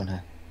 that's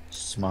gonna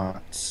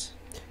smarts.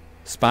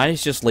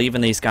 Spidey's just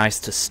leaving these guys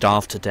to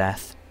starve to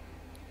death.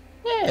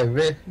 Yeah,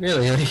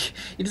 really, like,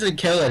 he doesn't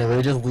kill anyone,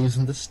 he just leaves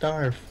them to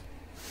starve.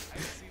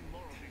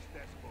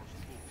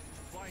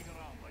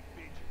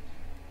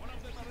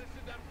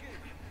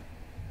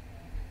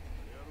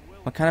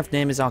 What kind of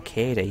name is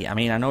Arcady? I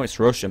mean, I know it's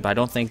Russian, but I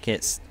don't think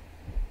it's...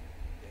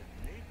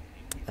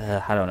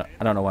 I don't know.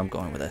 I don't know where I'm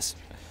going with this.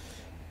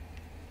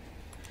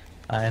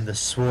 I am the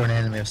sworn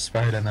enemy of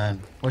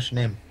Spider-Man. What's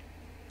your name?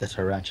 The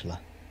Tarantula.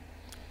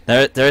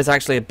 There is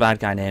actually a bad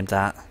guy named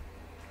that.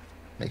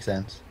 Makes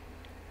sense.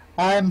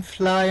 I'm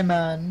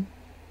Flyman.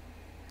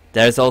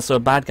 There's also a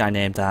bad guy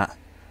named that.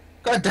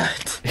 God damn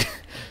it.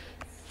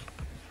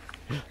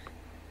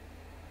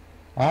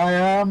 I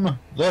am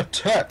the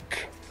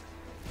Tech.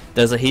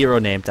 There's a hero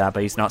named that,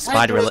 but he's not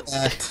Spider. No need to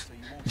thank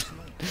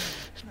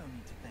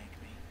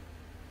me.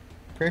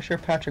 Pretty sure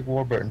Patrick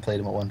Warburton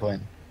played him at one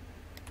point.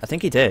 I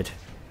think he did.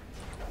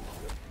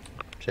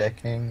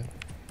 Checking.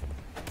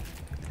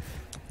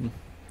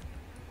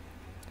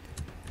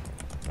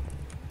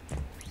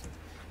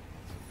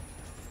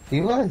 He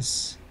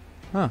was.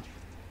 Huh.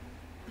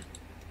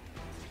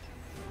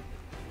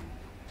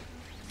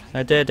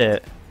 I did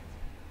it.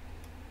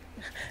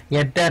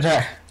 You did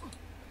it.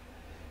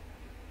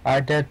 I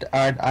did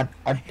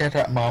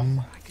it,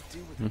 Mum.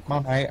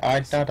 Mum, I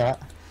did it.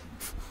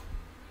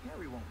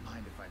 Harry won't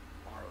mind if I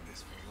borrow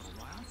this for a little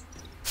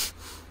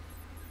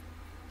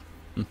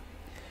while.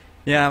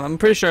 Yeah, I'm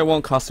pretty sure it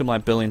won't cost him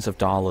like billions of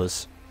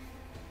dollars.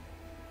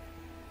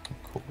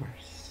 Of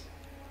course.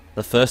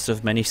 The first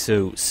of many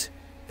suits.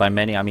 By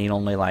many, I mean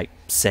only like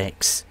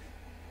 6.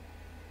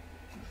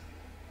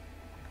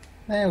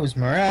 That was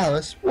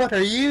Morales. What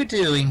are you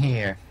doing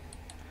here?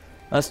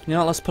 Let's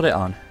put it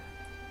on.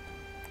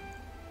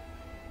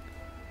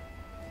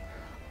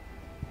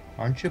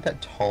 Aren't you a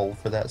bit tall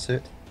for that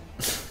suit?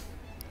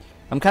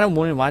 I'm kind of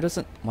wondering why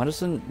doesn't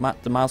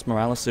the Miles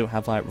Morales suit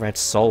have like red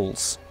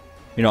soles,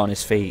 you know, on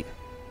his feet?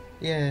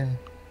 Yeah.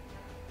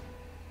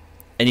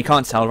 And you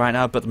can't tell right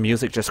now, but the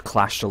music just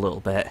clashed a little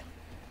bit.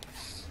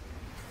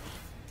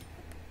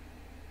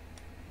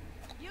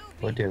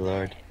 Oh dear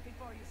lord.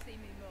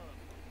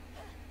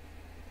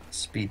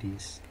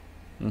 Speedies.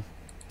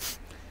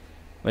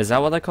 Is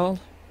that what they're called?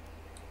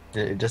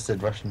 It just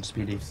said Russian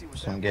Speedy,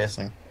 so I'm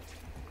guessing.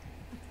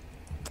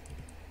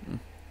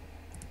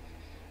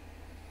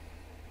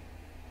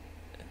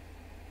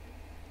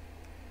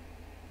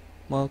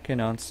 Walking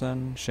on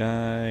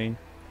sunshine.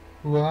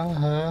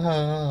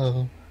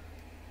 Wow.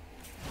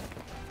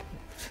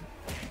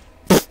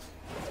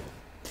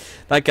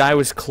 That guy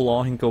was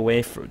clawing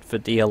away for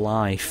dear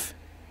life.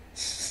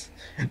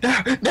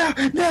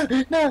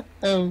 No!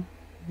 Oh,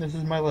 this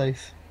is my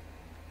life.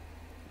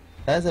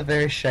 That is a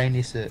very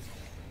shiny suit.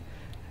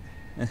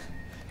 Is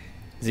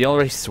he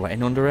already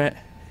sweating under it?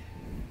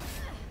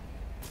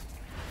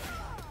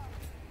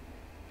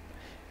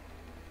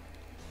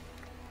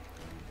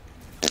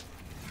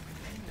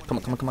 Come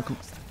on.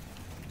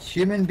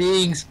 Human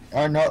beings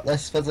are not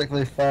this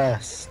physically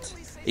fast.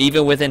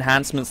 Even with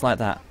enhancements like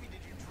that.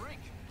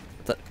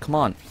 Come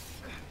on.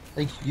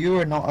 Like, you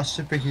are not a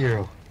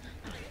superhero.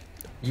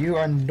 You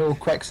are no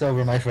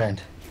Quicksilver, my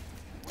friend.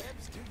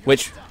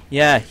 Which,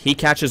 yeah, he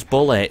catches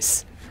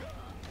bullets.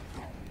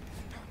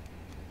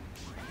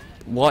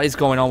 What is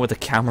going on with the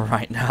camera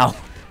right now?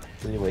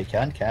 See what he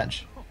can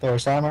catch.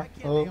 Thor's hammer.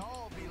 Oh.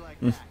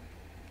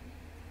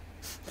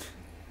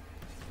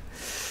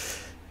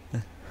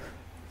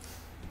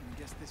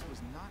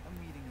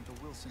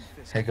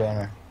 Hey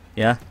Connor,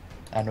 Yeah?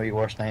 I know your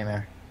worst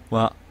nightmare.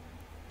 What?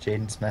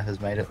 Jaden Smith has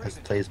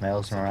plays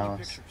Miles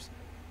Morales.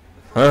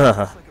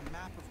 Ugh.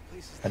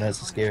 I know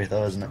it's a scary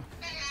thought, isn't it?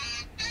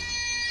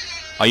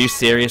 Are you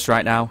serious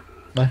right now?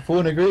 My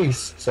phone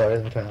agrees. Sorry,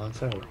 let me turn it on.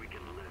 Sorry.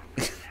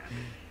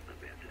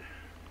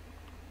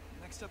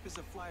 Next up is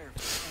a flyer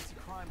for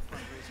anti-crime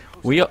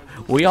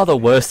fundraiser. We are the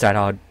worst at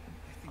our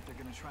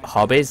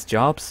hobbies,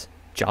 jobs.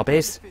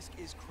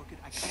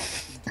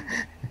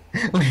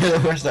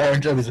 The worst our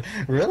job is,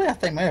 really? I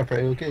think mine are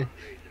pretty okay.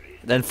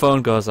 Then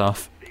phone goes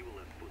off.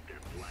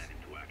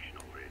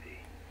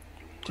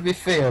 To be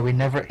fair, we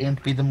never aim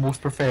to be the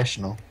most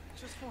professional.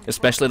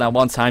 Especially that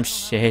one time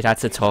Shade had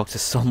to talk to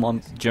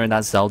someone during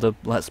that Zelda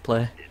Let's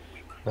Play.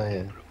 But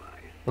yeah.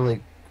 But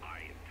like,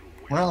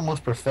 we're not the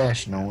most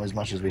professional as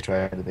much as we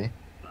try to be.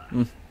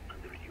 Mm.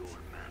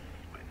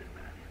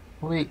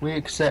 We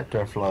accept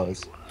our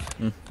flaws.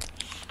 Mm.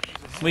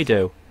 We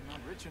do. I'm not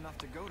rich enough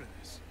to go to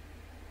this.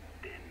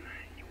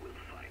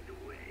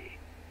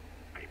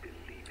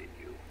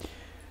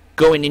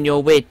 Going in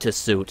your waiter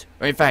suit.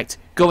 Or in fact,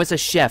 go as a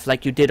chef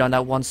like you did on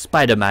that one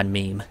Spider-Man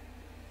meme.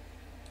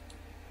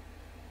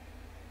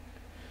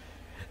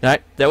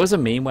 There was a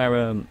meme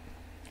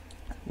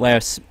where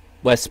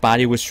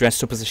Spidey was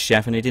dressed up as a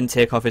chef and he didn't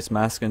take off his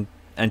mask and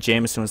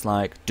Jameson was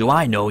like, "Do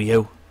I know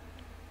you?"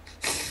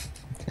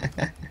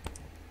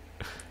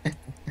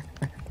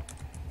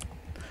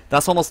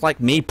 That's almost like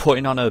me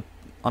putting on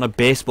a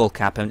baseball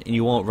cap and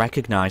you won't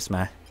recognize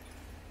me.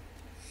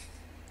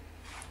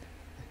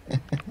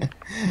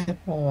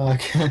 Oh,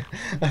 okay.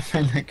 I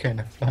find that kind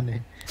of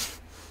funny.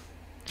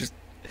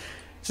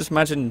 Just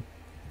imagine,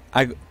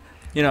 I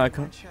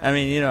come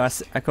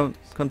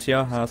to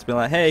your house, be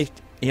like, "Hey,"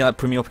 he like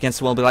put me up against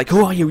the wall, and be like,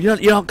 "Who are you? You're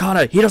not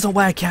Connor. He doesn't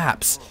wear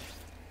caps."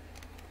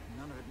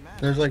 None of it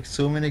matters. There's like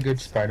so many good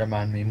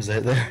Spider-Man memes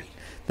out there.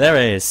 There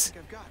is. I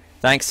think I've got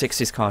it. Thanks,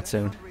 60s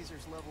cartoon.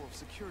 Fundraiser's level of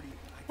security.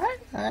 I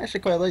actually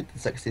quite like the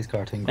 60s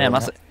cartoon. Yeah, I'm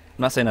growing up.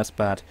 not saying that's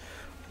bad.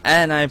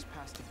 And I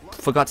Past the blood,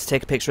 forgot to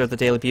take a picture of the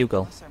Daily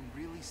Bugle. unless I'm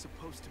really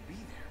supposed to be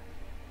there.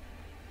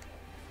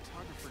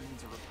 Photographer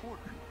needs a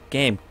reporter.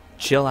 Game,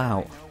 chill I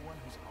out. know one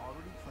who's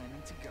already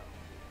planning to go.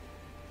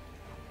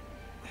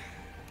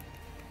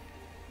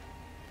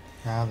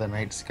 Ah, the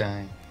night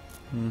sky.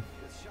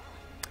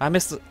 I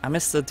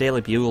miss the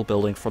Daily Bugle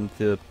building from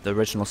the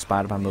original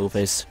Spider-Man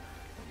movies.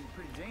 It'd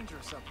be pretty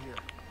dangerous up here.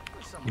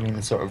 There's some You mean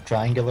the sort of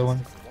triangular one?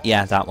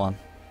 Yeah, that one.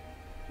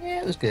 Yeah,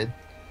 it was good.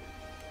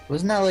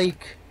 Wasn't that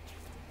like...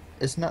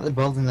 Isn't that the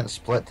building that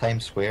split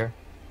Times Square?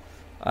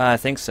 I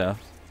think so.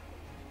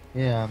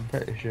 Yeah, I'm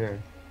pretty sure.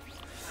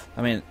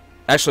 I mean,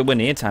 actually, we're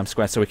near Times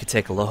Square, so we could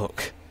take a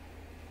look.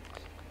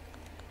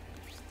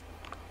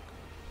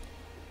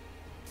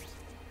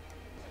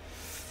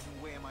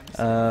 no way am I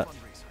missing Uh, the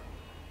fundraiser.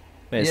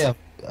 Wait, Yeah,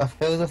 I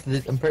feel as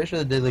if I'm pretty sure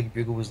the Daily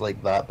Bugle was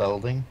like that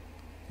building.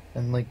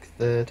 And like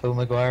the Tobey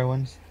Maguire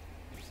ones.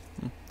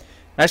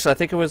 actually, I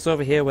think it was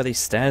over here where these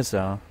stairs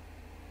are.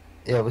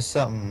 Yeah, it was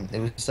something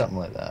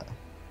like that.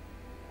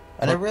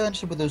 And I'm really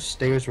interested what those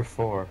stairs were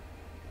for.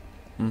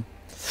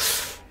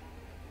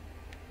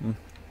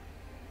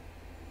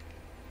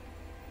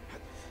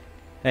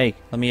 Hey,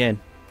 let me in.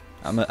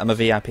 I'm a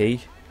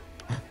VIP.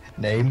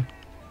 Name?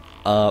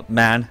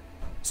 Man,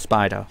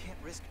 Spider. Can't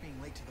risk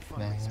being late to the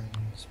Man,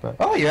 fundraiser.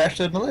 Oh, you're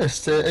actually on the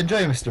list.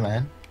 Enjoy, Mr.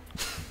 Man.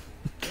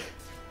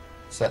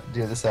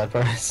 Do the sad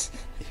parts.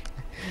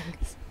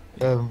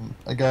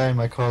 A guy in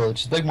my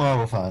college, big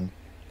Marvel fan,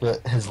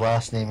 but his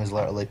last name is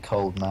literally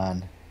called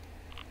Man.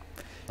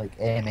 Like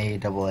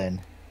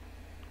M-A-N-N.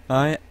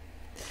 Alright.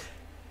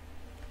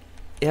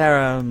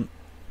 Yeah,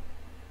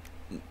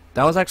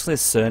 that was actually a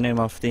surname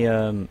of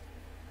the,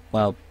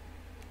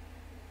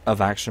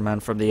 of Action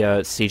Man from the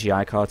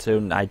CGI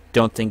cartoon. I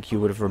don't think you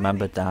would have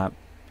remembered that.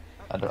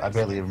 I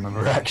barely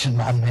remember Action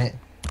Man, mate.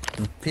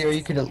 Peter,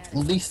 you could at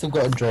least have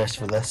got a dress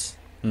for this.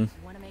 Want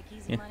to make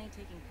easy Yeah. money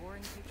taking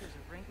boring pictures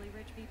of wrinkly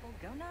rich people?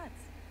 Go nuts.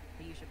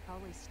 But you should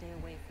probably stay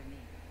away from me.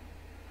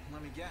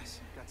 Let me guess.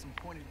 Got some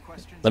pointed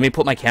questions. Let me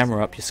put my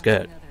camera up your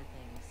skirt. Among other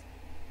things.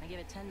 I give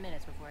it 10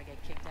 minutes before I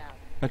get kicked out.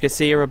 Okay,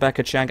 see you,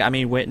 Rebecca Chang. I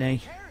mean, Whitney.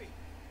 Harry!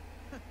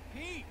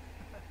 Pete!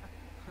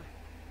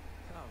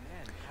 Oh,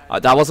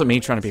 man. That wasn't me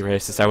trying to be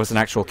racist. I was an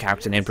actual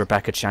character named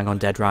Rebecca Chang on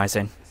Dead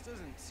Rising. This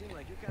doesn't seem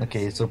like you're kind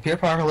Okay, so Peter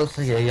Parker looks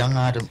like a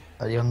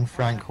young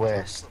Frank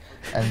West,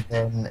 and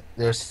then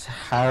there's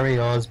Harry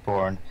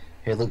Osborn,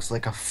 who looks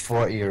like a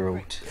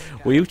 40-year-old.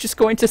 Were you just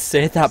going to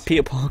say that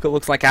Peter Parker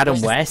looks like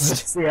Adam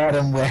West? See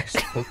Adam West,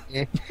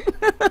 okay?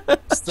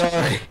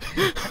 Sorry,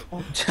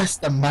 I'm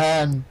just a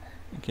man.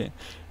 Okay.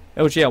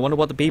 Oh gee, I wonder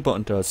what the B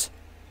button does.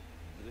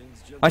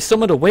 I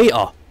summoned a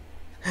waiter!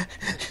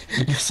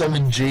 You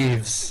summoned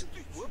Jeeves.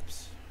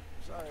 Whoops.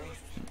 Sorry.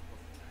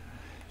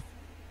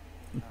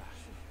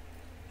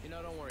 You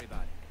know, don't worry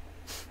about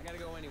it. I gotta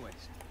go anyways.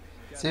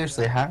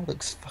 Seriously, Harry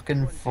looks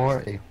fucking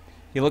 40.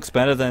 He looks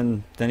better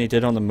than he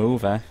did on the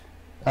movie.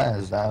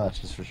 That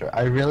much is for sure.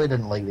 I really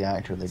didn't like the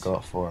actor they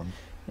got for him.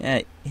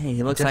 Yeah,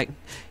 he looks Just- like...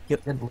 He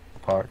didn't look the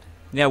part.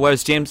 Yeah,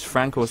 whereas James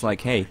Franco was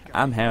like, "Hey,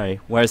 I'm Harry."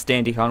 Whereas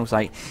Dan DeHaan was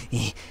like,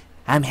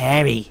 "I'm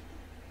Harry.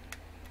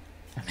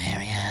 I'm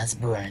Harry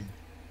Osborn.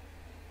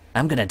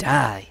 I'm gonna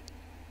die."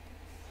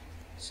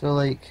 So,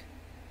 like,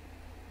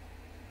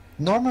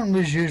 Norman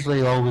was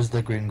usually always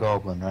the Green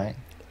Goblin, right?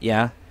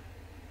 Yeah.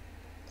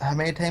 How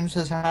many times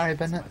has Harry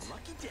been it?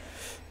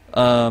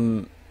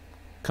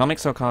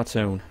 Comics or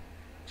cartoon?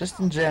 Just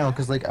in general,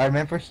 because like I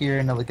remember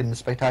hearing like in the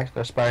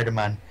Spectacular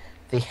Spider-Man,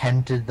 they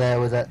hinted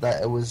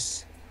that it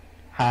was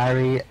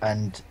Harry,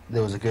 and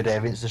there was a good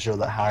evidence to show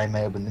that Harry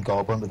may have been the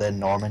Goblin, but then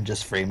Norman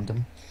just framed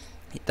him.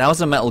 That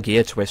was a Metal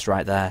Gear twist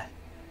right there.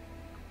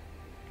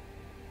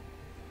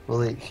 Well,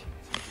 like,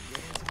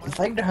 in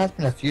fact, there has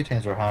been a few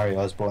times where Harry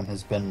Osborn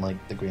has been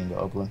like the Green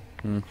Goblin.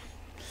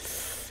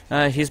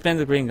 He's been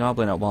the Green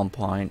Goblin at one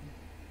point.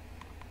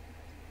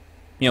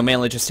 You know,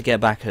 mainly just to get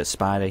back at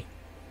Spidey.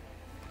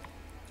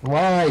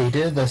 Why? He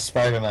did this,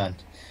 Spider-Man.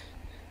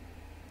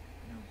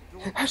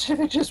 Actually,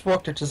 if he just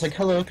walked it, just like,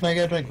 hello, can I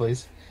get a drink,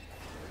 please?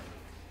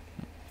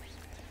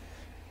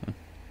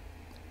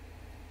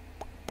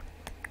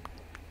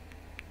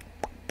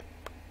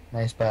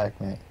 Nice back,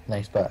 mate.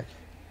 Nice back.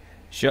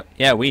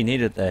 Yeah, we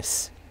needed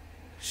this.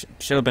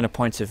 Should have been a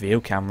point of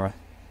view camera.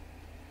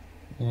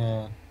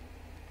 Yeah.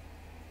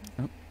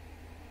 Oh.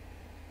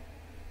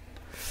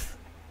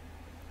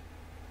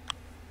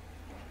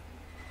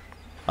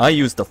 I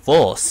used the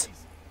Force.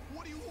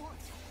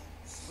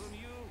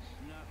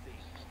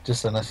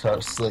 Just then I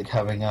starts like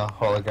having a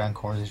hologram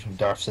conversation with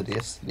Darth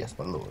Sidious. Yes,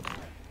 my lord.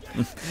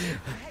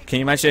 Can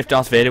you imagine if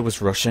Darth Vader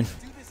was Russian?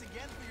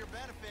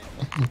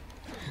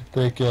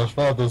 Take your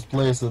father's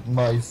place at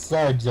my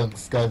side, young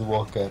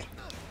Skywalker.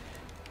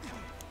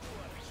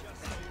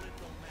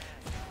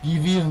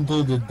 Give in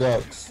to the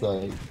dark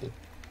side.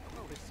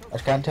 I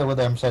can't tell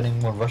whether I'm sounding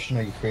more Russian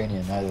or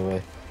Ukrainian, either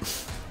way.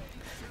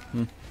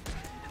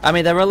 I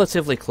mean, they're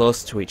relatively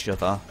close to each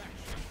other.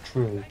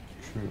 True,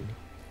 true.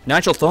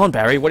 Nigel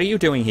Thornberry, what are you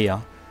doing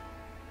here?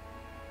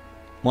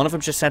 One of them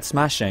just said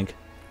smashing.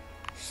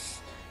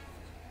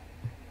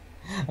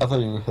 I thought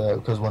you were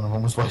because one of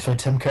them was wife and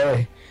Tim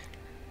Curry.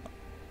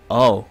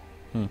 Oh.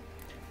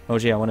 Oh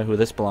gee, I wonder who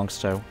this belongs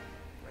to.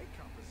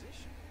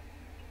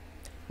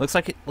 Looks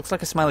like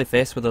a smiley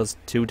face with those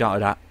two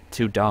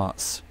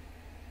dots.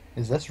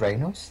 Is this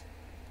Rhinos?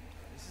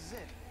 This is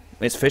it.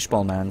 It's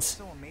Fishbowl Man's.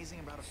 So amazing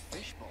about a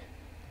fishbowl.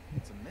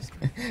 It's a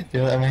mystery. You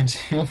know what I mean?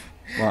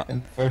 What? In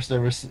the first there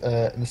was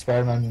in the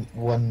Spider-Man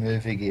 1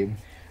 movie game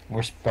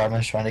where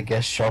Spider-Man's trying to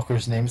guess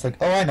Shocker's name. It's like,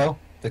 oh, I know,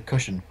 the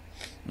cushion.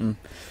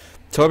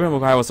 Tobey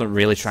Maguire wasn't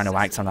really trying to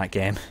act on that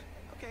game.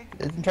 Okay.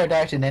 They didn't try to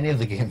act in any of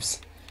the games.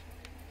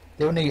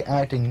 The only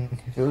person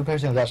who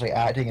was actually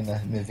acting in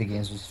the movie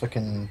games was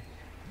fucking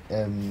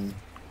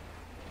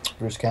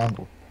Bruce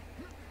Campbell.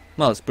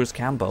 Well, it's Bruce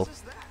Campbell.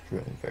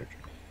 True, very true.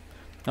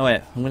 Oh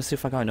wait, I'm gonna see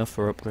if I got enough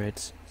for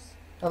upgrades.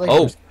 I like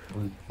Oh. Bruce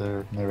Campbell,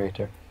 the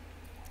narrator.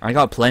 I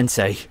got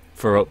plenty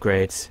for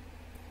upgrades.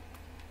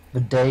 For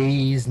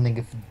days,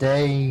 nigga, for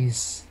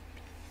days.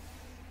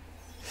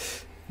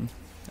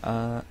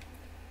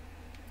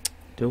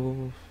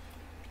 Do...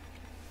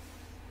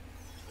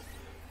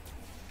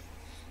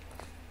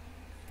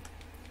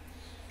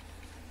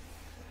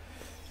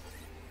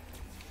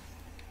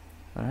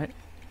 Alright.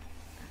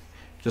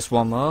 Just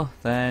one more,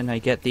 then I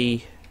get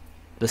the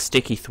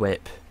sticky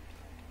thwip.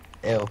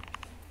 Ew.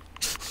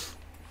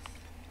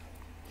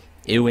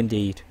 Ew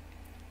indeed.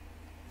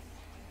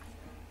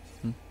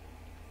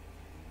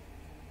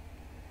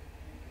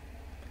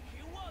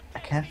 I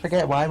can't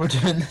forget why we're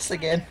doing this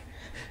again.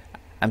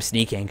 I'm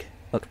sneaking.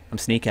 Look, I'm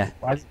sneaker.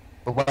 Why?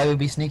 But why would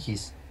be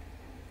sneakies?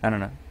 I don't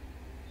know.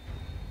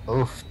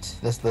 Oof,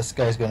 this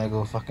guy's gonna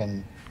go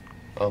fucking...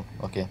 Oh,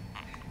 okay.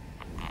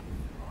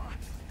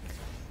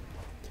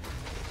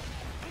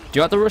 Do you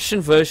know what the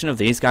Russian version of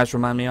these guys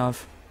remind me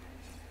of?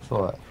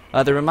 What?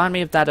 They remind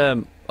me of that,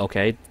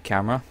 okay,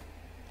 camera.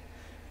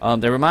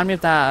 They remind me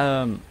of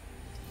that,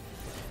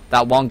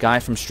 that one guy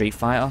from Street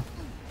Fighter.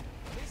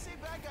 They say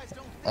bad guys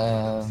don't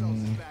themselves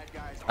as bad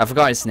guys. I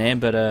forgot his name,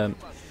 but,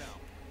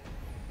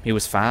 he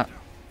was fat.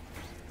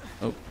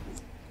 Oh.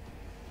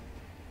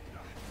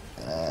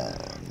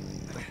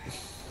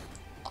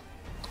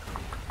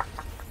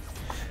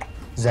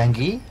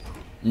 Zangief?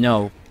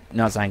 No,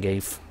 not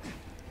Zangief.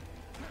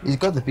 He's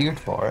got the beard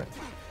for it.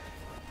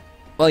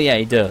 Well, yeah,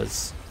 he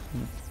does.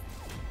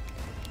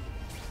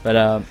 But,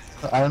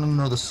 I don't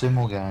know the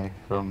sumo guy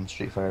from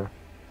Street Fighter.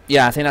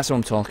 yeah, I think that's what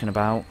I'm talking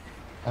about.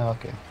 Oh,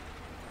 okay.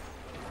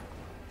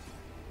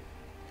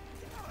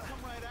 Come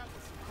right out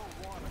with some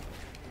cold water.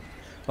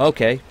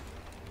 Okay.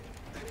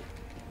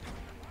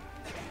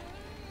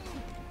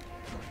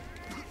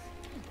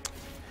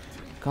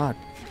 God.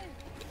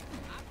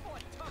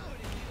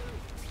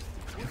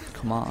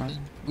 Come on.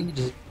 We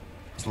just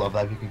love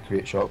that if you can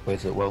create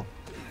shockwaves at will.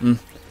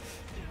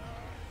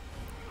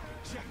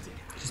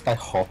 Just by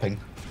hopping.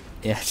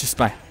 Yeah, just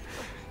by...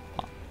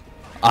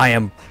 I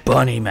am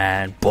Bunny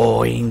Man.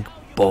 Boing,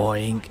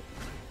 boing.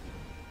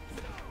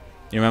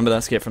 You remember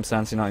that skit from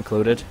Sanity Not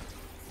Included?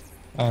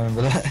 I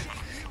remember that.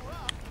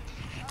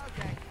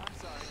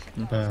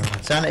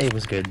 Sanity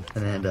was good,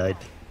 and then it died.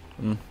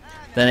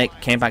 Then it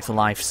came back to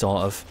life,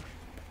 sort of.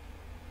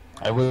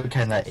 I would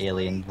count that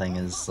alien thing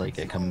as like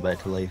it coming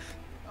back to life.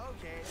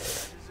 Okay,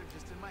 these are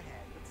just in my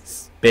head.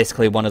 It's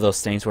basically one of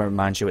those things where it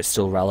reminds you it's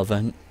still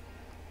relevant.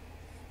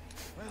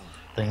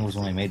 Thing was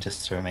only made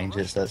just to remind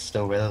you that's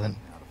still relevant.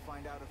 Now to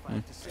find out if I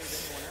have to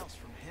save anyone else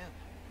from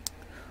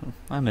him.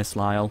 I miss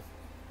Lyle.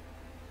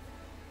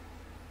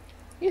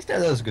 He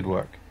still does good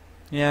work.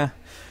 Yeah.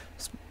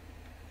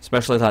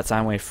 Especially that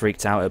time when he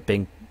freaked out at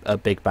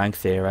Big Bang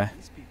Theory.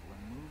 These people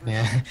are moving.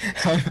 Yeah,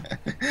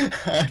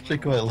 I actually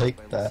quite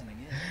like that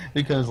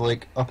because,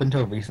 like, up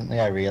until recently,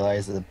 I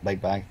realized that the Big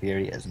Bang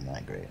Theory isn't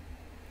that great.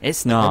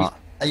 It's not.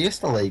 I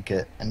used to like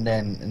it, and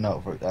then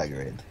not for that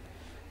great.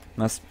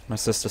 My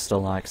sister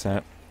still likes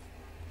it.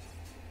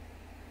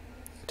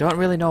 Don't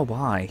really know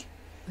why.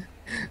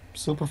 I'm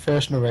so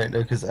professional right now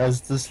because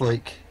as this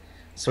like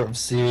sort of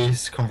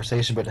serious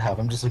conversation about to have,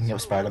 I'm just looking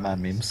up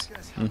Spider-Man memes. You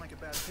guys sound like a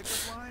bad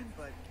pickup line,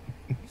 but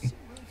you seem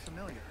really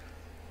familiar.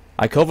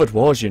 I covered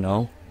wars, you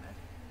know.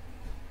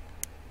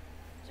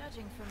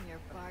 Judging from your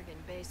bargain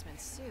basement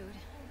suit,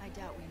 I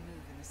doubt we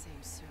move in the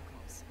same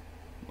circles.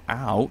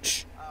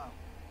 Ouch. Oh,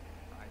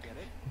 I get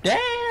it.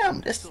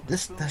 Damn,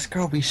 this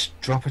girl be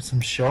dropping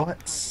some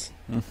shots.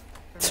 For me,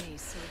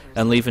 silver's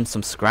And leaving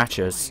some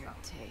scratches.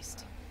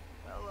 taste.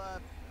 Well,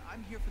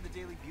 I'm here for the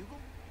Daily Bugle.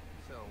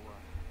 So,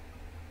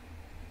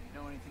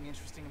 know anything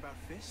interesting about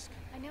Fisk?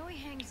 I know he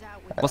hangs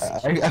out with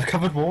What's- I've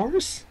covered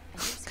wars.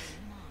 and you're scaring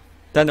him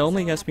off. That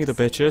only So gets I'll me the have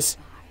to say bitches.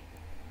 goodbye.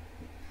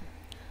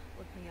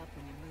 Look me up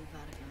when you move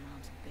out of your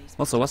mom's basement.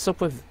 Also, what's up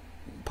with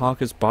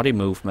Parker's body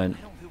movement?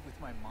 I don't live with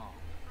my mom.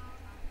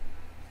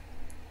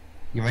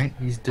 You right?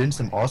 He's doing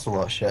some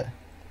Ocelot shit.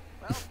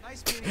 Well,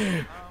 nice meeting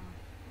you.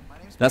 My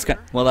name's That's Peter.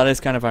 well, that is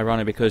kind of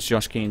ironic because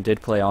Josh Keane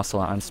did play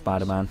Ocelot and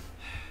Spider-Man.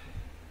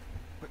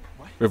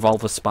 What?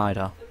 Revolver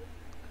Spider.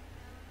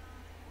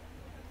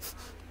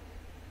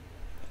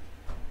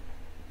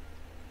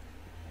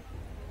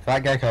 Fat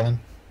guy coming.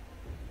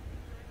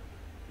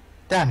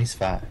 Damn, he's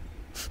fat.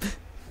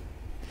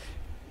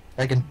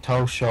 Like in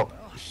Tall Shop,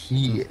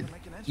 even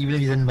if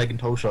he's in like in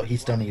Tall Shop, he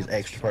still needs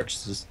extra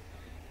purchases.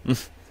 Time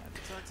to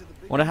talk to the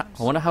big I guns.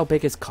 wonder how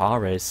big his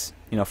car is,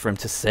 you know, for him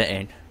to sit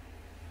in.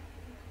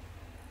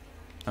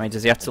 I mean,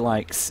 does he have to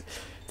like,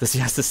 does he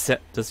have to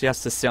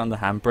sit on the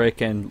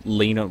handbrake and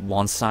lean on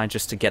one side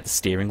just to get the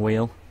steering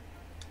wheel?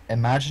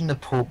 Imagine the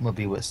Pope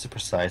Mobile with super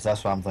size.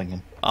 That's what I'm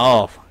thinking.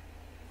 Oh,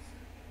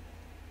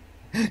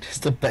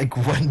 Just a big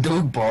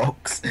window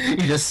box. He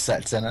just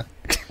sits in it.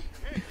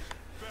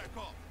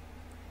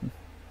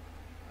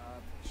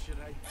 Should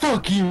I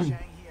Fuck tell you. Chang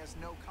he has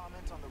no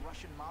comment on the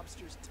Russian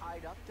mobsters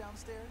tied up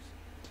downstairs?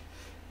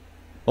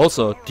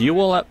 also, do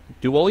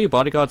all your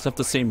bodyguards have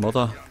the same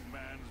mother? Young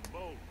man's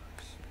boldness.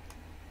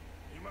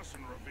 You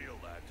mustn't reveal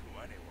that to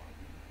anyone.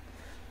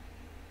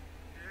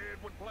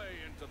 It would play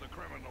into the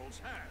criminal's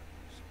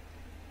hands.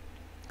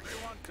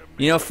 They want to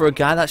You know, for a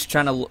guy that's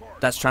trying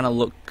to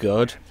look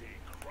good,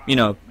 you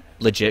know,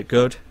 legit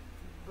good,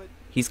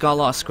 he's got a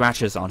lot of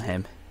scratches on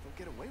him.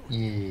 They'll get away with it.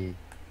 Yeah.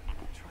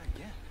 Try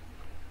again.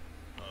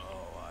 Oh,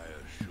 I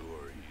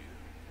assure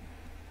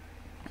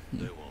you,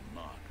 they will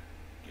not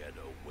get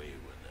away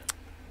with it.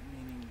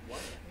 Meaning what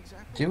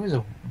exactly? Do you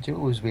know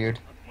what was weird?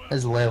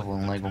 His level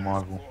in Lego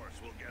Marvel. Force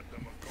will get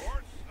them, of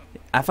course.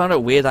 I found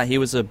it weird that he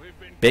was a We've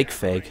been big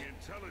gathering fig.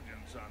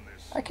 intelligence on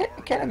this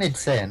It kind of made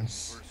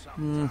sense. for some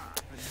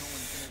But no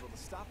one's been able to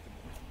stop them.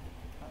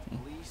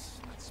 Not police,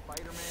 not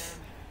Spider-Man.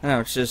 No,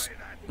 it's just,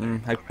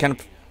 I kind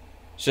of,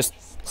 it's just,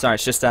 sorry,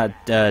 it's just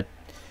that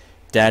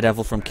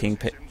Daredevil from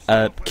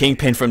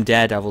Kingpin from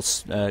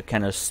Daredevil's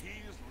kind of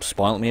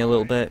spoiled me a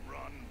little bit.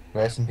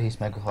 Rest in peace,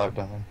 Michael Clark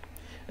Duncan.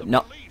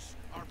 Not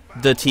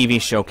the TV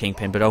show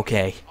Kingpin, but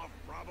okay.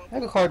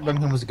 Michael Clark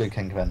Duncan was a good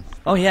Kingpin.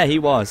 Oh yeah, he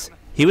was.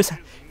 He was. In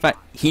fact,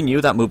 he knew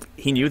that movie.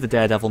 He knew the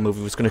Daredevil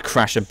movie was going to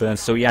crash and burn,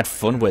 so he had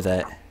fun with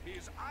it.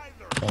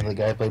 And the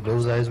guy played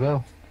Bullseye as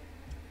well.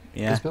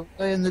 Yeah. Is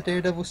Bullseye in the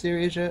Daredevil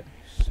series yet?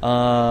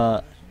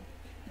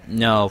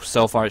 No.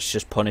 So far, it's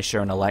just Punisher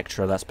and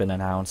Elektra that's been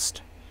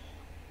announced.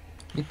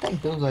 You'd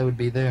think Bullseye would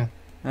be there.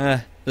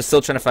 They're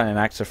still trying to find an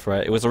actor for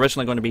it. It was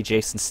originally going to be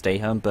Jason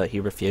Statham, but he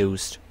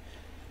refused.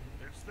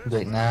 He's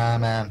like, nah,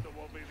 man.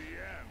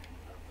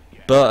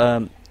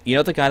 But you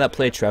know the guy that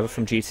played Trevor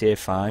from GTA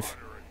 5?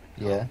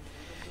 Yeah.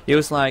 He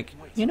was like,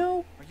 you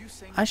know, Are you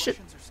saying I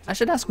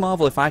should ask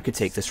Marvel if I could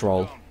take this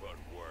role. Don't put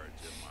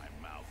words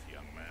in my mouth,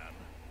 young man.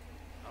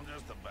 I'm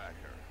just a backer.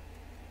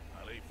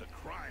 I leave the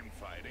crime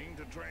fighting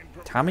to train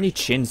How many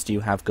chins do you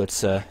have, good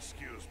sir?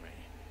 Excuse me.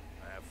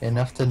 I have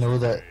Enough to know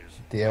that days.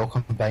 they all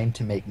combined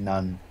to make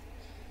none.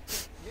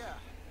 Yeah,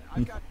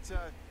 I've got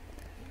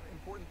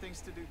important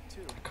things to do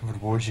too.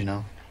 Covered wars, you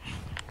know.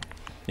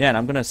 Yeah, and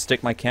I'm gonna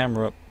stick my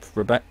camera up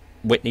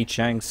Whitney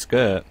Chang's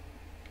skirt.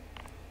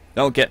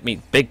 They'll get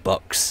me big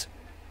bucks.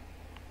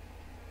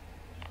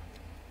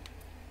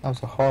 That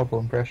was a horrible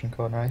impression,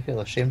 Connor. I feel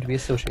ashamed to be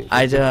associated.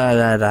 I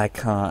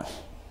can't.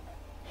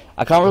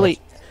 I can't really.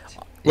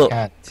 You Look,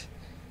 can't.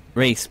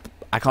 Reece,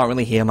 I can't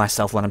really hear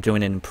myself when I'm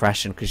doing an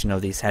impression because you know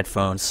these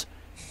headphones.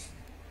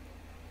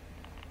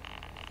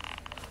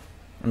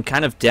 I'm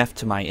kind of deaf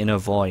to my inner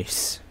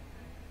voice.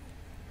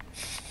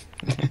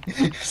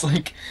 It's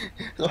like,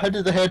 so how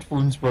did the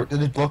headphones work? Did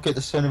they block out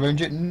the sound around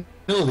you?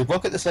 No, they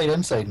block out the side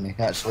inside me,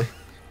 actually.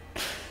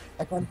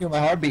 I can't feel my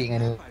heart beating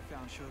anymore. I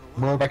found showed a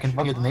More if I can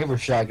fuck at the neighbour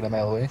shagging a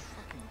mile away.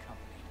 trucking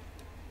company.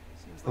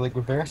 Seems They're like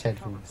reverse they're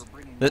covered headphones. for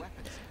bringing Th-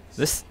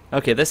 weapons.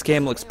 This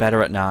game looks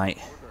better at night.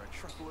 Order a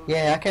truckload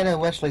Yeah, I kind of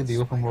wish like the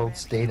open world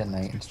stayed at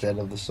night instead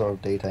of the sort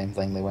of daytime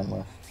thing they went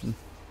with.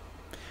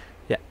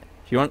 Yeah,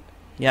 if you want,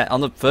 yeah,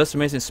 on the first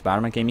Amazing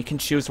Spider-Man game, you can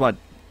choose what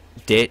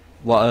date,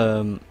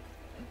 what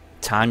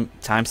time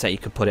set you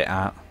could put it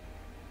at.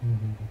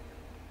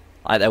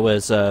 Like there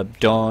was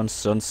dawn,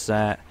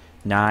 sunset,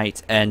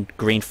 night, and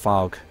green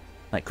fog,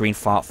 like green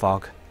fart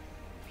fog.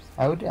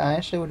 I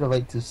actually would have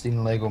liked to have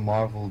seen Lego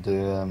Marvel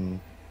do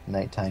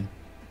nighttime.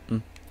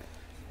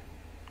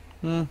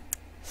 Hmm.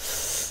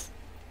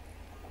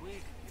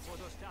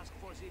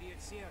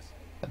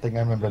 I think I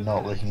remember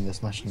not liking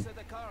this mission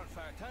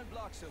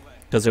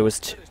Because it was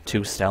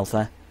too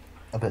stealthy.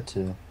 a bit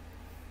too.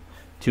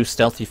 Too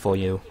stealthy for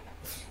you.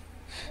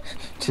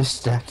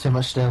 Just too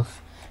much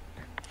stealth.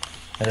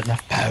 I didn't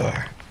have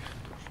power.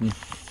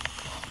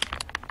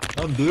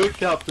 I'm good,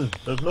 Captain.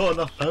 There's not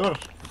enough power.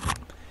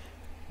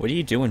 What are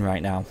you doing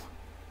right now?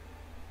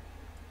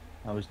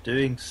 I was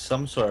doing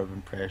some sort of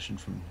impression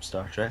from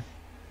Star Trek.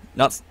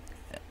 Not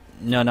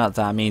that.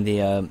 I mean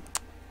the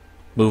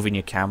moving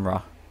your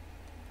camera.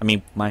 I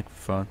mean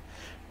microphone.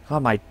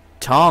 God, my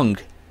tongue.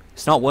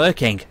 It's not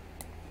working.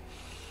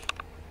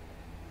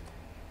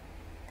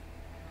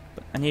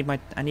 But I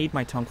need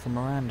my tongue for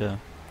Miranda.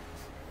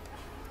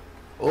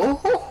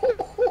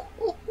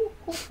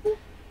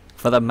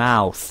 For the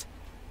mouth.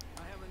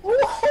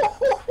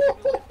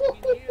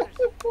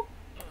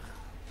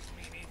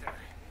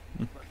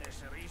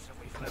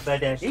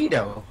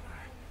 Benedito.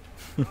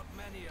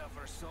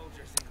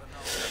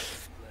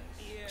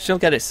 She'll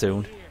get it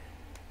soon.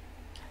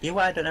 You know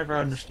what I never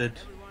understood?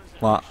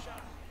 What?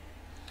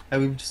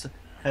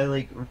 How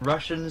like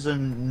Russians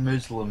and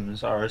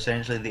Muslims are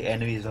essentially the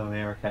enemies of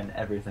America and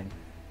everything.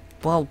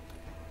 Well,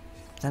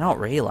 they're not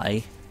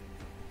really.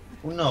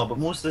 Well, no, but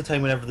most of the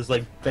time, whenever there's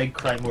like big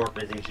crime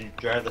organizations,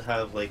 you'd rather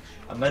have like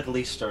a Middle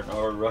Eastern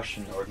or a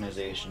Russian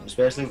organization,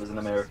 especially if it was an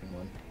American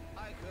one.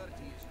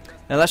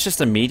 Now that's just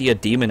the media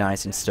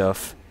demonizing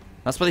stuff.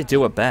 That's what they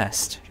do at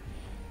best.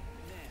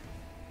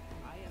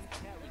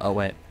 Oh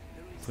wait,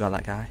 forgot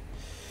that guy.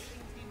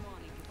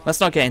 Let's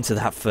not get into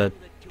that for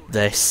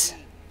this.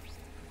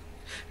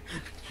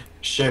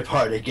 Sure,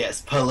 party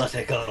gets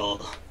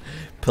political.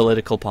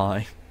 Political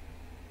pie.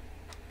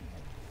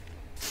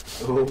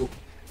 Oh.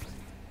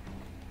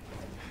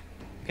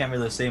 Can't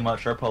really say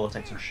much. Our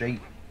politics are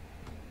shite.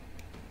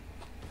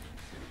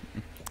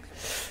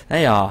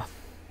 They are.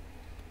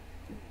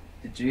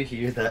 Did you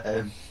hear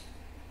that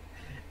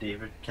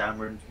David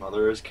Cameron's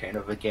mother is kind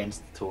of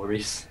against the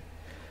Tories?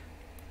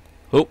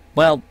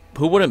 Well,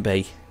 who wouldn't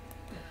be?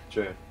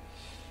 True.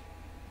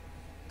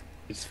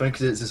 It's funny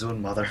 'cause it's his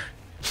own mother.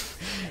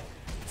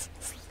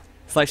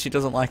 It's like she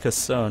doesn't like her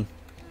son.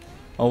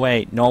 Oh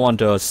wait, no one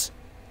does.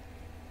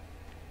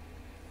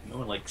 No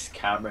one likes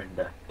Cameron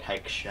the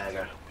pig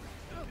shagger.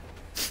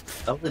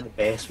 That was the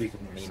best week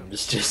of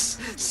memes.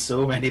 Just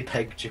so many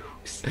pig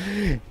jokes.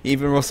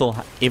 Even Russell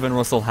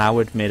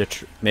Howard made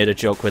a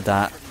joke with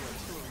that.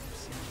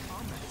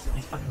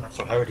 He's fucking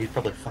Russell Howard. He'd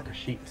probably fuck a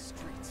sheep.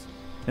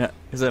 Yeah,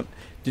 do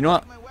you know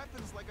what?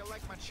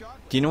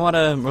 Do you know what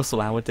Russell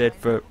Howard did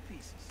for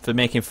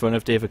making fun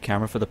of David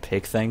Cameron for the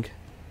pig thing?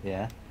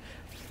 Yeah.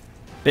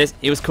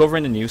 He was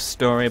covering a news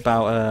story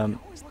about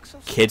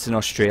kids in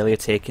Australia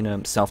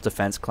taking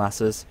self-defense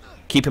classes.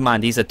 Keep in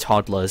mind, these are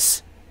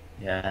toddlers.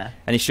 Yeah.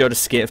 And he showed a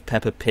skit of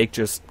Peppa Pig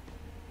just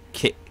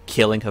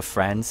killing her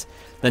friends.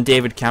 Then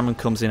David Cameron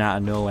comes in out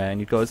of nowhere and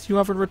he goes, "You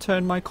haven't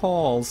returned my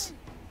calls."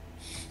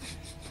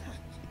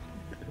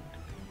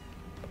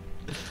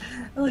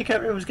 I like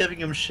everyone was giving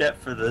him shit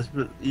for this,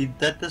 but he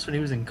did this when he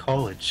was in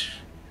college.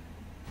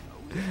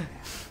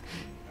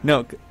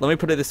 No, let me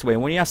put it this way: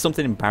 when you have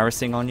something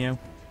embarrassing on you,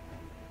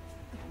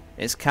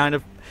 it's kind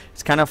of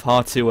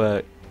hard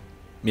to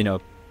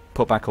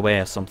put back away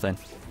or something.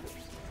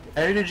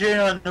 How did you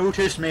not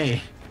notice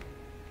me?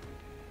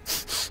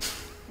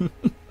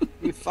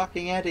 You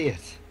fucking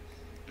idiot.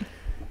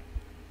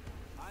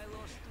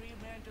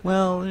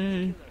 Well,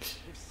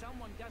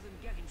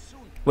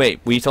 wait,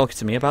 were you talking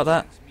to me about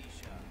that?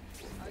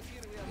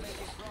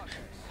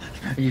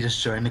 Are you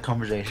just joining the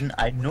conversation?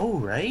 I know,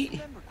 right?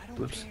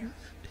 Whoops.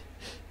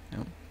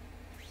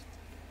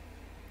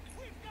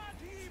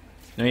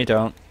 No, you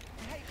don't.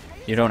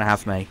 You don't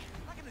have me.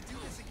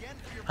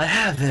 I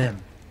have him.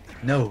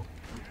 No,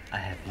 I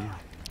have you.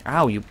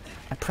 Ow,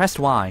 I pressed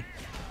Y.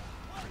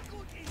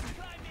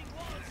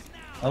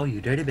 Oh,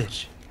 you dirty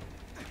bitch.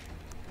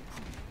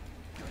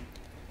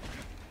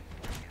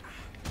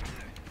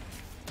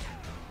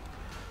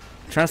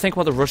 I'm trying to think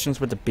what the Russians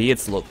with the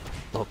beards look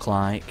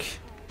like.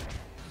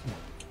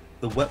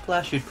 The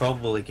whiplash you'd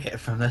probably get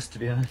from this, to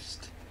be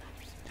honest.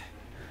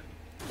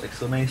 Like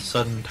so many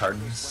sudden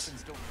turns.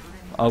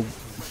 Oh.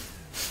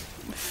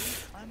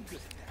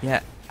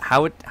 Yeah,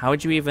 how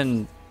would you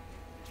even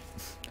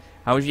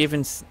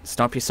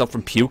stop yourself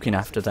from puking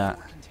after that?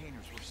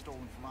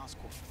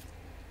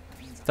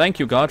 Thank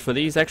you, God, for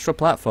these extra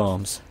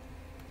platforms.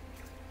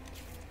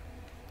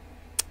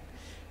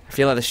 I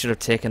feel like they should have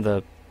taken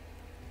the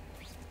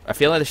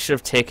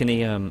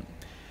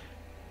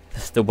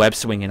web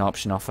swinging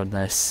option off on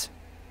this.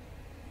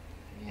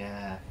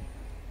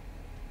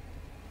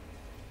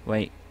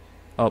 Wait.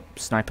 Oh,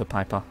 Sniper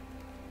Piper.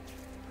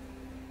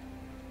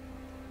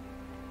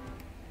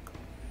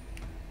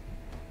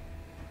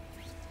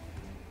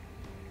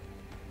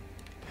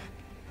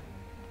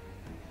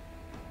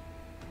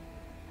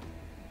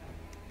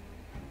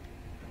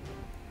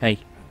 Hey.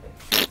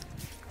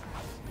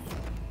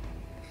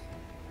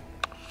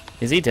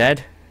 Is he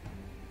dead?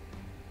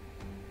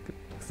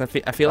 'Cause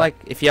I feel like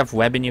if you have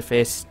web in your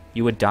face,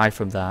 you would die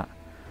from that.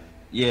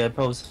 Yeah,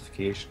 probably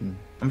suffocation.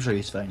 I'm sure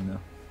he's fine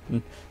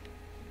though.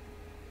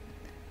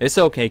 It's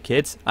okay,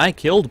 kids. I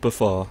killed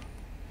before.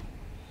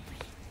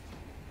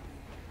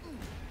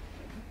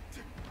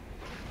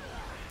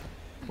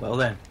 Well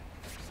then.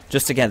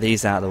 Just to get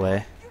these out of the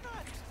way.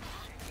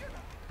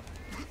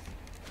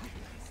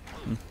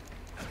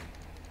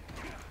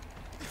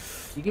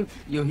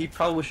 He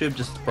probably should have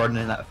just burned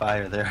in that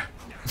fire there.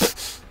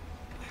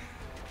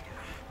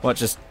 What,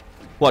 just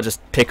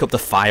pick up the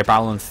fire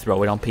barrel and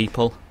throw it on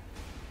people?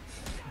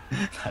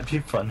 That'd be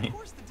funny.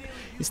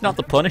 He's not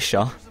the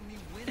Punisher.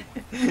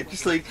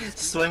 Just like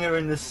swing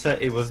around the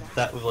city with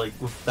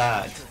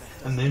that,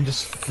 and then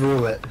just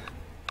throw it.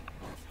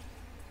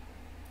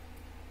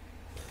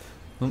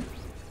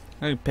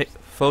 Oh, pick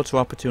photo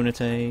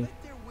opportunity.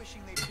 They're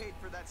wishing they paid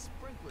for that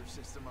sprinkler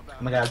system about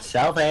Oh my god,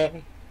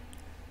 selfie!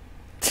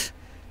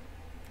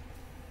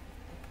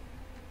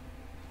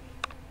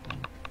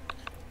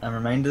 I'm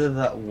reminded of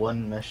that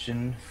one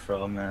mission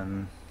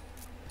from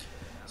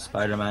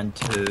Spider-Man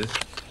 2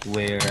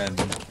 where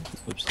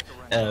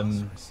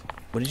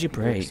What did you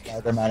break?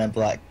 Spider-Man and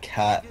Black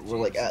Cat were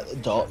like at the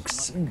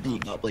docks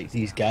beating up like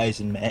these guys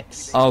in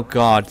mechs. Oh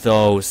god,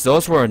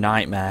 those were a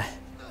nightmare.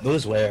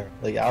 Those were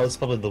like that was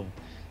probably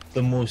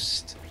the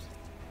most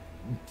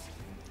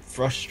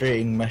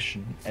frustrating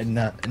mission in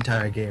that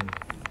entire game.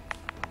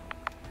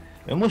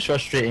 The most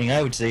frustrating,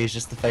 I would say, is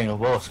just the final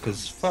boss,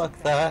 because fuck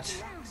that.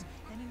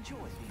 and enjoy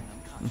being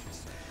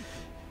unconscious.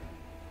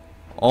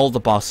 All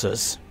the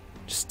bosses,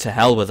 just to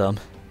hell with them.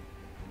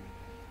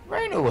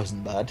 Rhino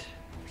wasn't bad.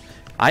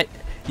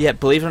 Yeah,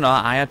 believe it or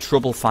not, I had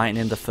trouble fighting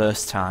him the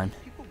first time.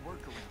 People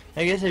work around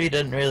I guess if you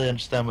didn't really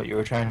understand what you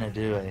were trying to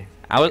do,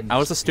 I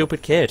was a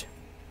stupid kid.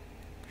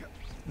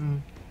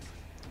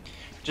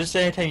 just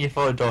anytime you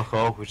fought Doc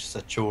Ock was just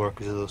a chore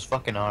because of those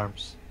fucking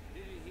arms.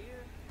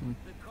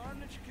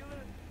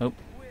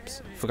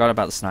 Oops, forgot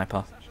about the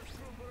sniper.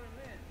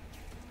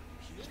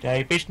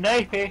 Snipey,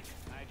 snipey!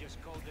 I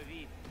just called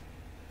David.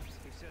 He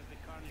says the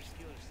Carnage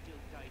Killer's still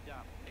tied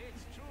up.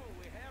 It's true,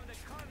 we have the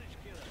Carnage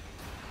Killer.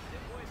 The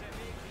boys are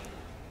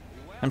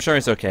making... I'm sure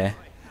it's okay.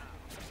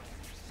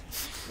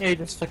 Yeah, he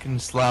just fucking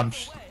slammed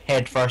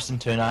head first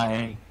into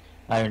an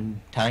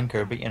iron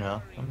tanker, but you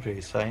know, I'm sure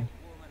he's fine.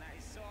 Woman, I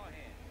saw him.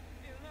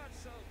 He's not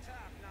so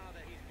tough now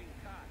that he's been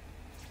caught.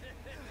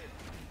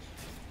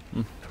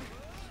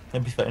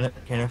 It'd be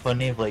kind of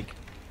funny if, like,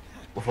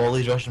 with all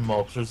these Russian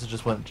mobsters, it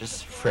just went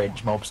just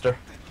French mobster.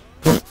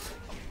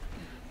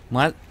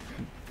 Why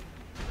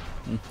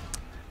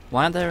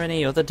aren't there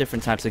any other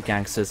different types of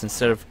gangsters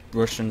instead of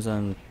Russians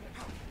and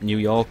New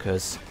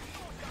Yorkers?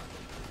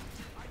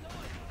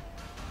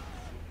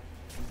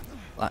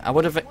 I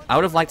would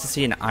have liked to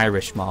see an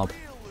Irish mob.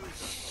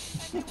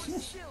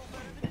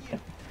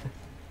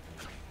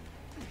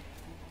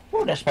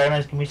 Oh, that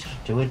Spider-Man's gonna be such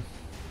a dude.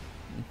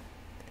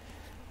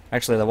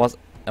 Actually, there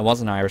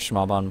was an Irish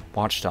mob on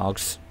Watch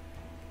Dogs.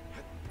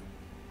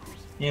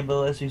 Yeah,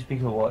 but let's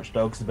speak of Watch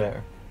Dogs, the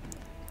better.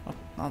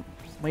 What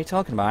are you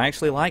talking about? I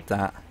actually like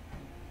that.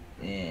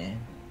 Yeah.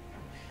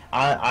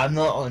 I'm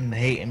not on the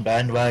hating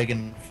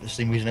bandwagon for the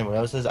same reason everyone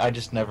else is. I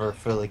just never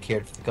fully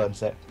cared for the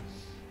concept.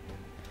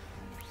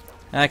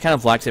 I kind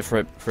of liked it for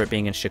it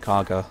being in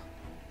Chicago.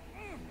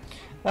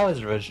 That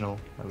was original,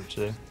 I would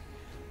say. In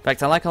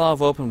fact, I like a lot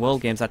of open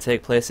world games that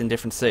take place in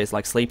different cities,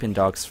 like Sleeping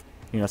Dogs.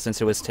 You know,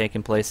 since it was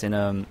taking place in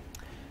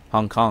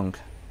Hong Kong,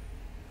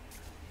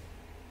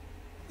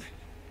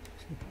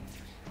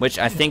 which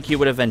I think you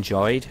would have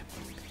enjoyed,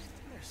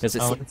 because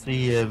I want to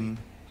see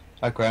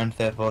a Grand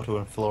Theft Auto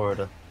in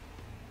Florida.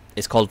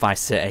 it's called Vice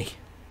City,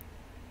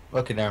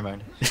 Okay, never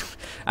mind.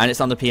 and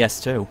it's on the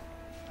PS2.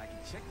 I can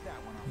check that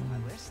one off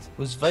my list.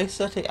 Was Vice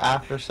City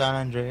after San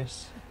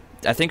Andreas?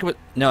 I think it was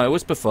no, it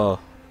was before.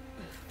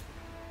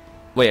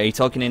 Wait, are you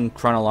talking in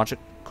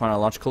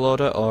chronological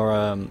order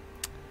or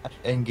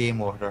In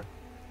game order.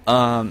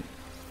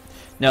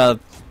 No,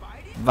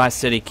 Vice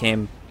City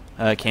came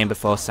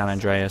before San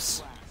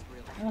Andreas.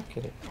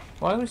 Okay.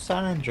 Why was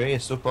San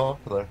Andreas so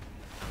popular?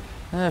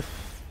 I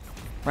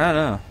don't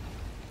know.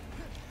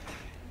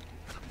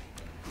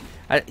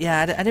 I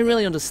didn't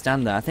really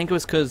understand that. I think it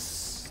was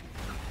because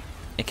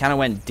it kind of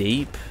went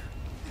deep.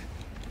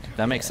 If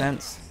that makes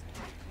sense.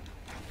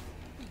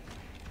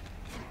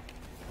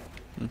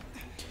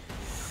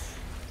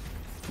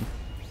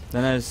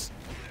 Then there's...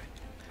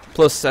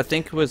 Plus, I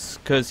think it was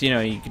because, you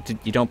know,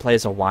 you don't play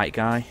as a white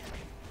guy.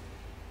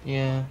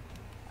 Yeah.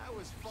 That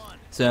was fun.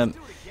 So, Do it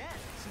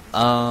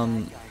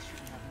again.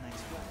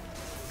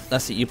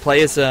 let's see, you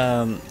play as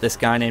this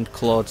guy named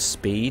Claude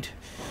Speed.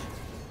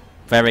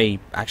 Very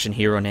action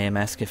hero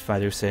name-esque, if I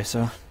do say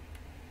so. I'm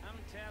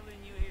telling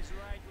you,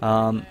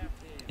 In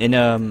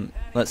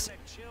let's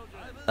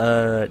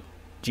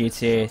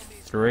GTA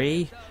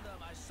 3.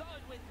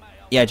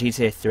 Yeah,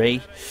 GTA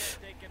 3.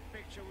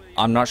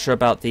 I'm not sure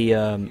about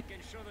the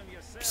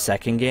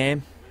second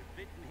game.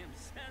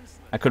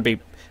 I could be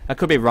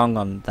wrong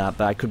on that,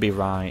 but I could be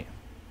right.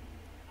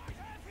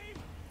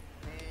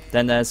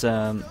 Then there's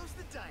you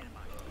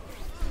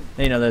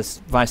know, there's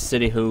Vice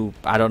City, who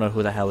I don't know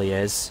who the hell he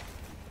is.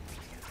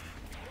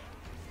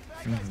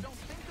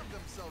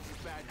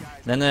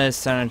 Then there's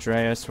San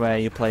Andreas, where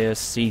you play as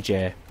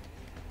CJ.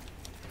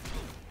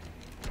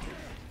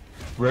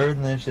 Rather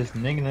than it's just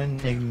ning ning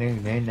ning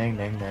ning ning ning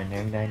ning ning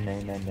ning ning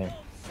ning ning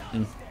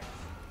ning.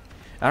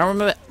 I don't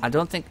remember. I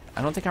don't think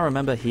I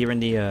remember hearing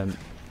the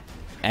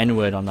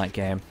N-word on that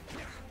game.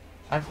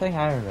 I think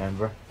I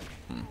remember.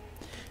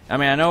 I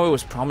mean, I know it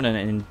was prominent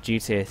in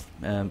GTA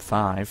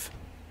 5.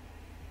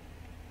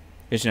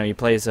 Because, you know, you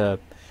play as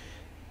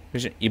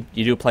you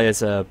do play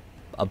as a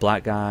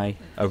black guy,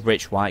 a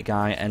rich white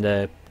guy, and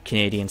a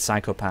Canadian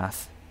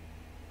psychopath.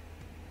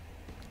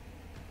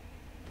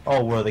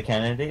 Oh, we're the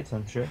candidates,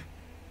 I'm sure.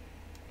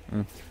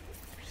 You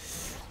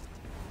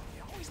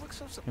always look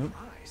so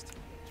surprised.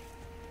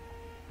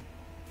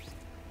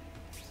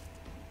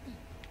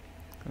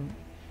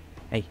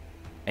 Hey,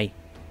 hey,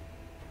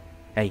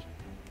 hey.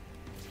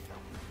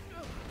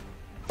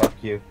 Fuck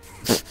you.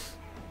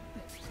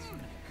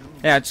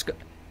 Yeah,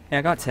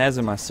 I got tears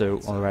in my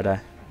suit already.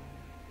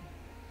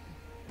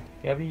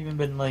 You haven't even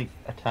been, like,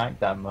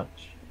 attacked that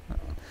much.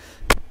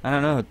 I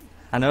don't know.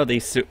 I know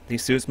these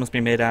suits must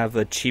be made out of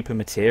a cheaper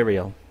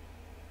material.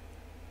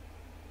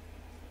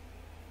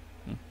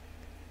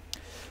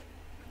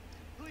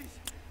 Please,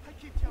 I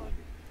keep telling you,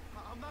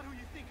 I'm not who you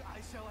think. I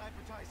sell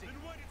advertising. Then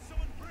why did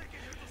someone break it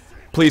into the same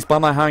Please buy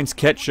my Heinz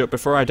ketchup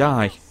before I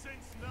die. sense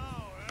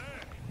now, eh? A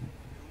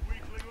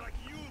weakling like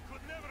you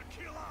could never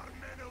kill our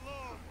men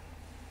alone.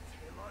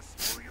 Tell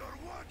us who you're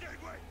working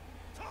with.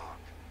 Talk.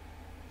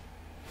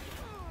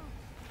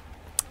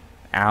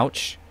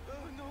 Ouch.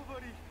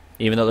 Nobody.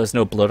 Even though there's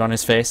no blood on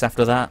his face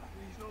after that.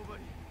 Please,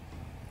 nobody.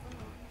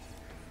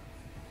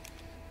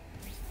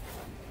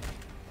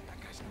 That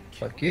guy's gonna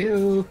kill Fuck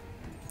you.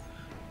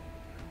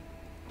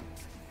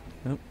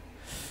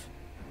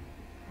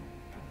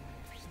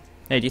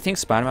 Hey, do you think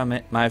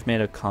Spider-Man might have made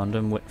a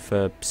condom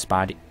for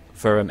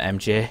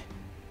MJ?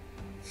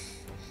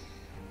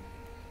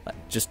 Like,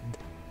 just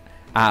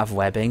out of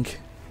webbing?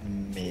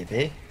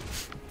 Maybe.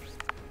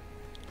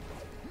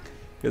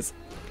 Because,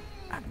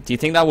 do you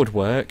think that would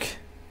work?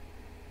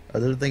 I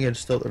don't think it'd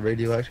stop the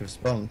radioactive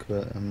spunk,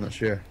 but I'm not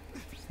sure.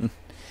 It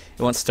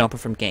won't stop her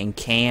from getting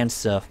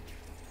cancer.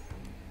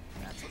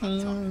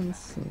 That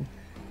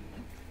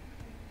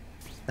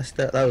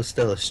was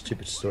still a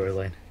stupid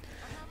storyline.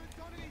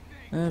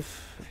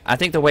 I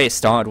think the way it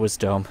started was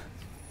dumb.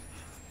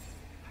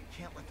 I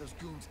can't let those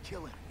goons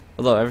kill him.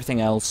 Although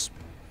everything else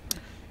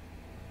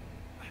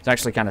is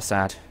actually kind of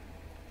sad.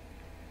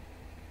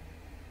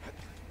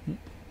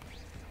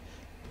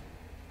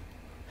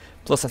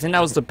 Plus, I think that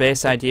was the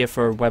base idea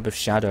for a Web of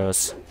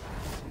Shadows.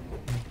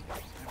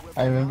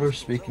 I remember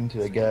speaking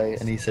to a guy,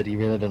 and he said he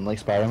really didn't like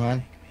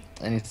Spider-Man.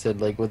 And he said,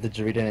 like, what did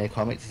you read any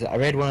comics? He said, I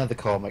read one of the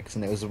comics,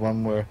 and it was the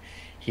one where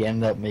he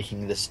ended up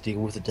making this deal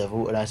with the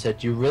devil. And I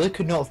said, you really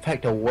could not have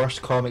picked a worse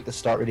comic to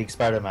start reading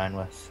Spider-Man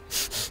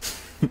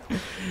with.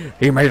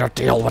 He made a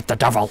deal with the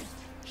devil.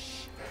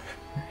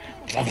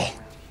 Devil.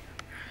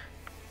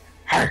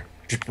 Hey,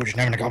 just put your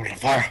name in the goblet of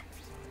fire.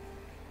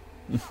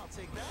 I'll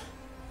take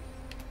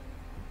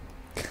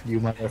that. You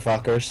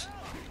motherfuckers.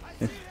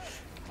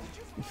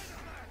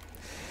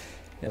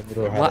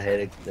 Dumbledore had a What?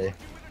 headache today.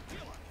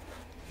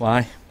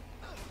 Why?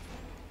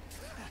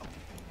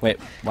 Wait,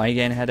 why are you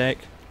getting a headache?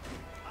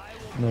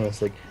 No,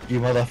 it's like, you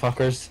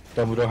motherfuckers.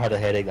 Dumbledore had a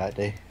headache that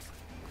day.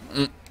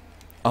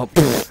 Oh,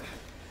 pfft.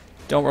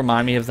 Don't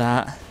remind me of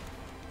that.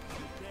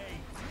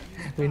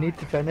 We need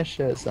to finish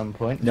it at some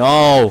point.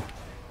 No!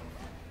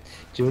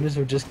 Jonas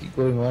will just keep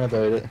going on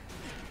about it.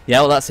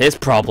 Yeah, well, that's his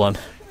problem.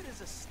 It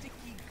is a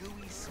sticky,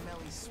 gooey,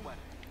 smelly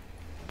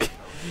sweater.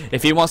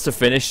 If he wants to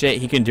finish it,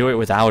 he can do it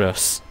without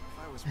us. If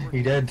I was He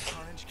working did. with a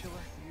Carnage Killer,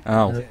 you'd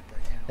Oh. be dead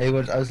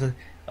right now.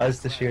 I was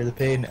to share the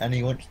pain, and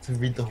he wanted to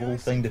read the whole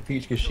thing to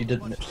Peach because she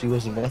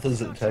wasn't with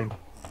us at the time.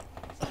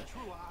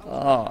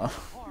 Oh.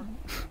 Car,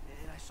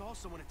 and I saw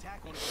someone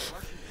attack one of the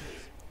Russian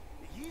kids.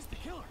 He's the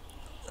killer.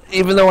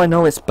 Even though I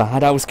know it's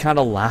bad, I was kind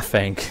of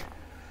laughing.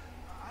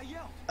 I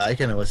yelled. I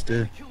kinda was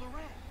too. The killer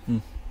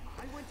ran.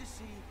 I went to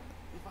see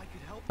if I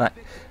could help Like,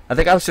 the victim. I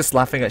think I was just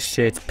laughing at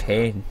Shade's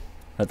pain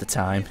at the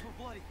time. Hands were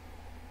bloody,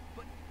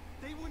 but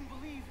they wouldn't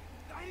believe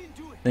I didn't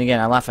do it. Then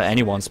again, I laugh at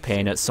anyone's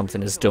pain at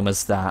something as dumb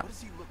as that. What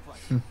does he look like?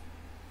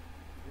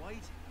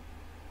 White,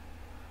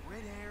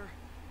 red hair,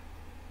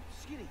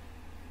 skinny,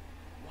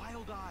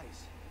 wild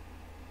eyes,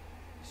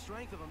 the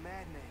strength of a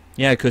madman.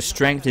 Yeah, because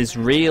strength is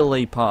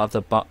really part of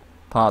the body,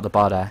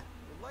 The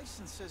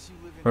license says you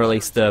live in or at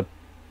least the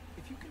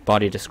If you can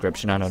body tell me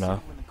description. what I don't you know.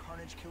 saw when the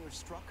Carnage Killer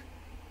struck,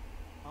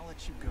 I'll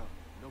let you go.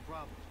 No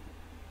problem.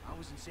 I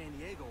was in San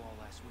Diego all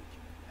last week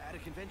at a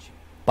convention.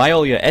 Buy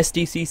all your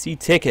SDCC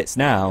tickets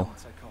now.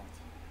 Once I called.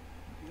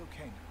 It'll be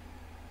okay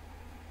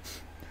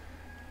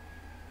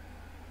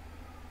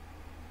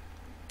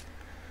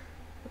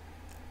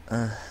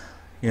now.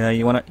 Yeah,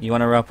 you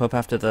wanna wrap up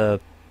after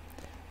the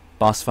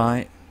boss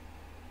fight?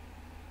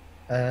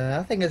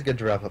 I think it's good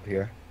to wrap up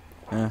here.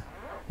 Yeah.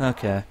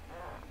 Okay.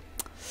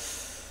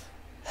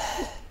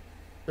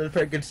 Did a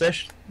pretty good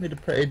session. Made a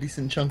pretty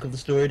decent chunk of the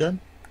story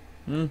done.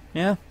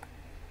 Yeah.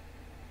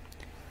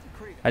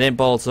 I didn't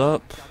balls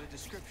up. Got a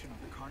description of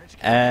the carnage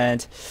killer.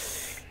 And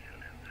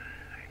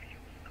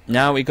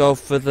now we go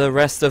for the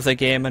rest of the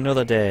game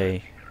another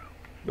day.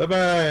 Bye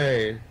bye.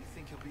 You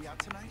think he'll be out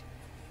tonight?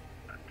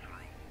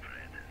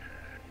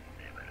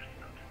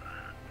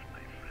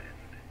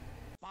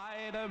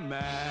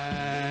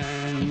 Spider-Man.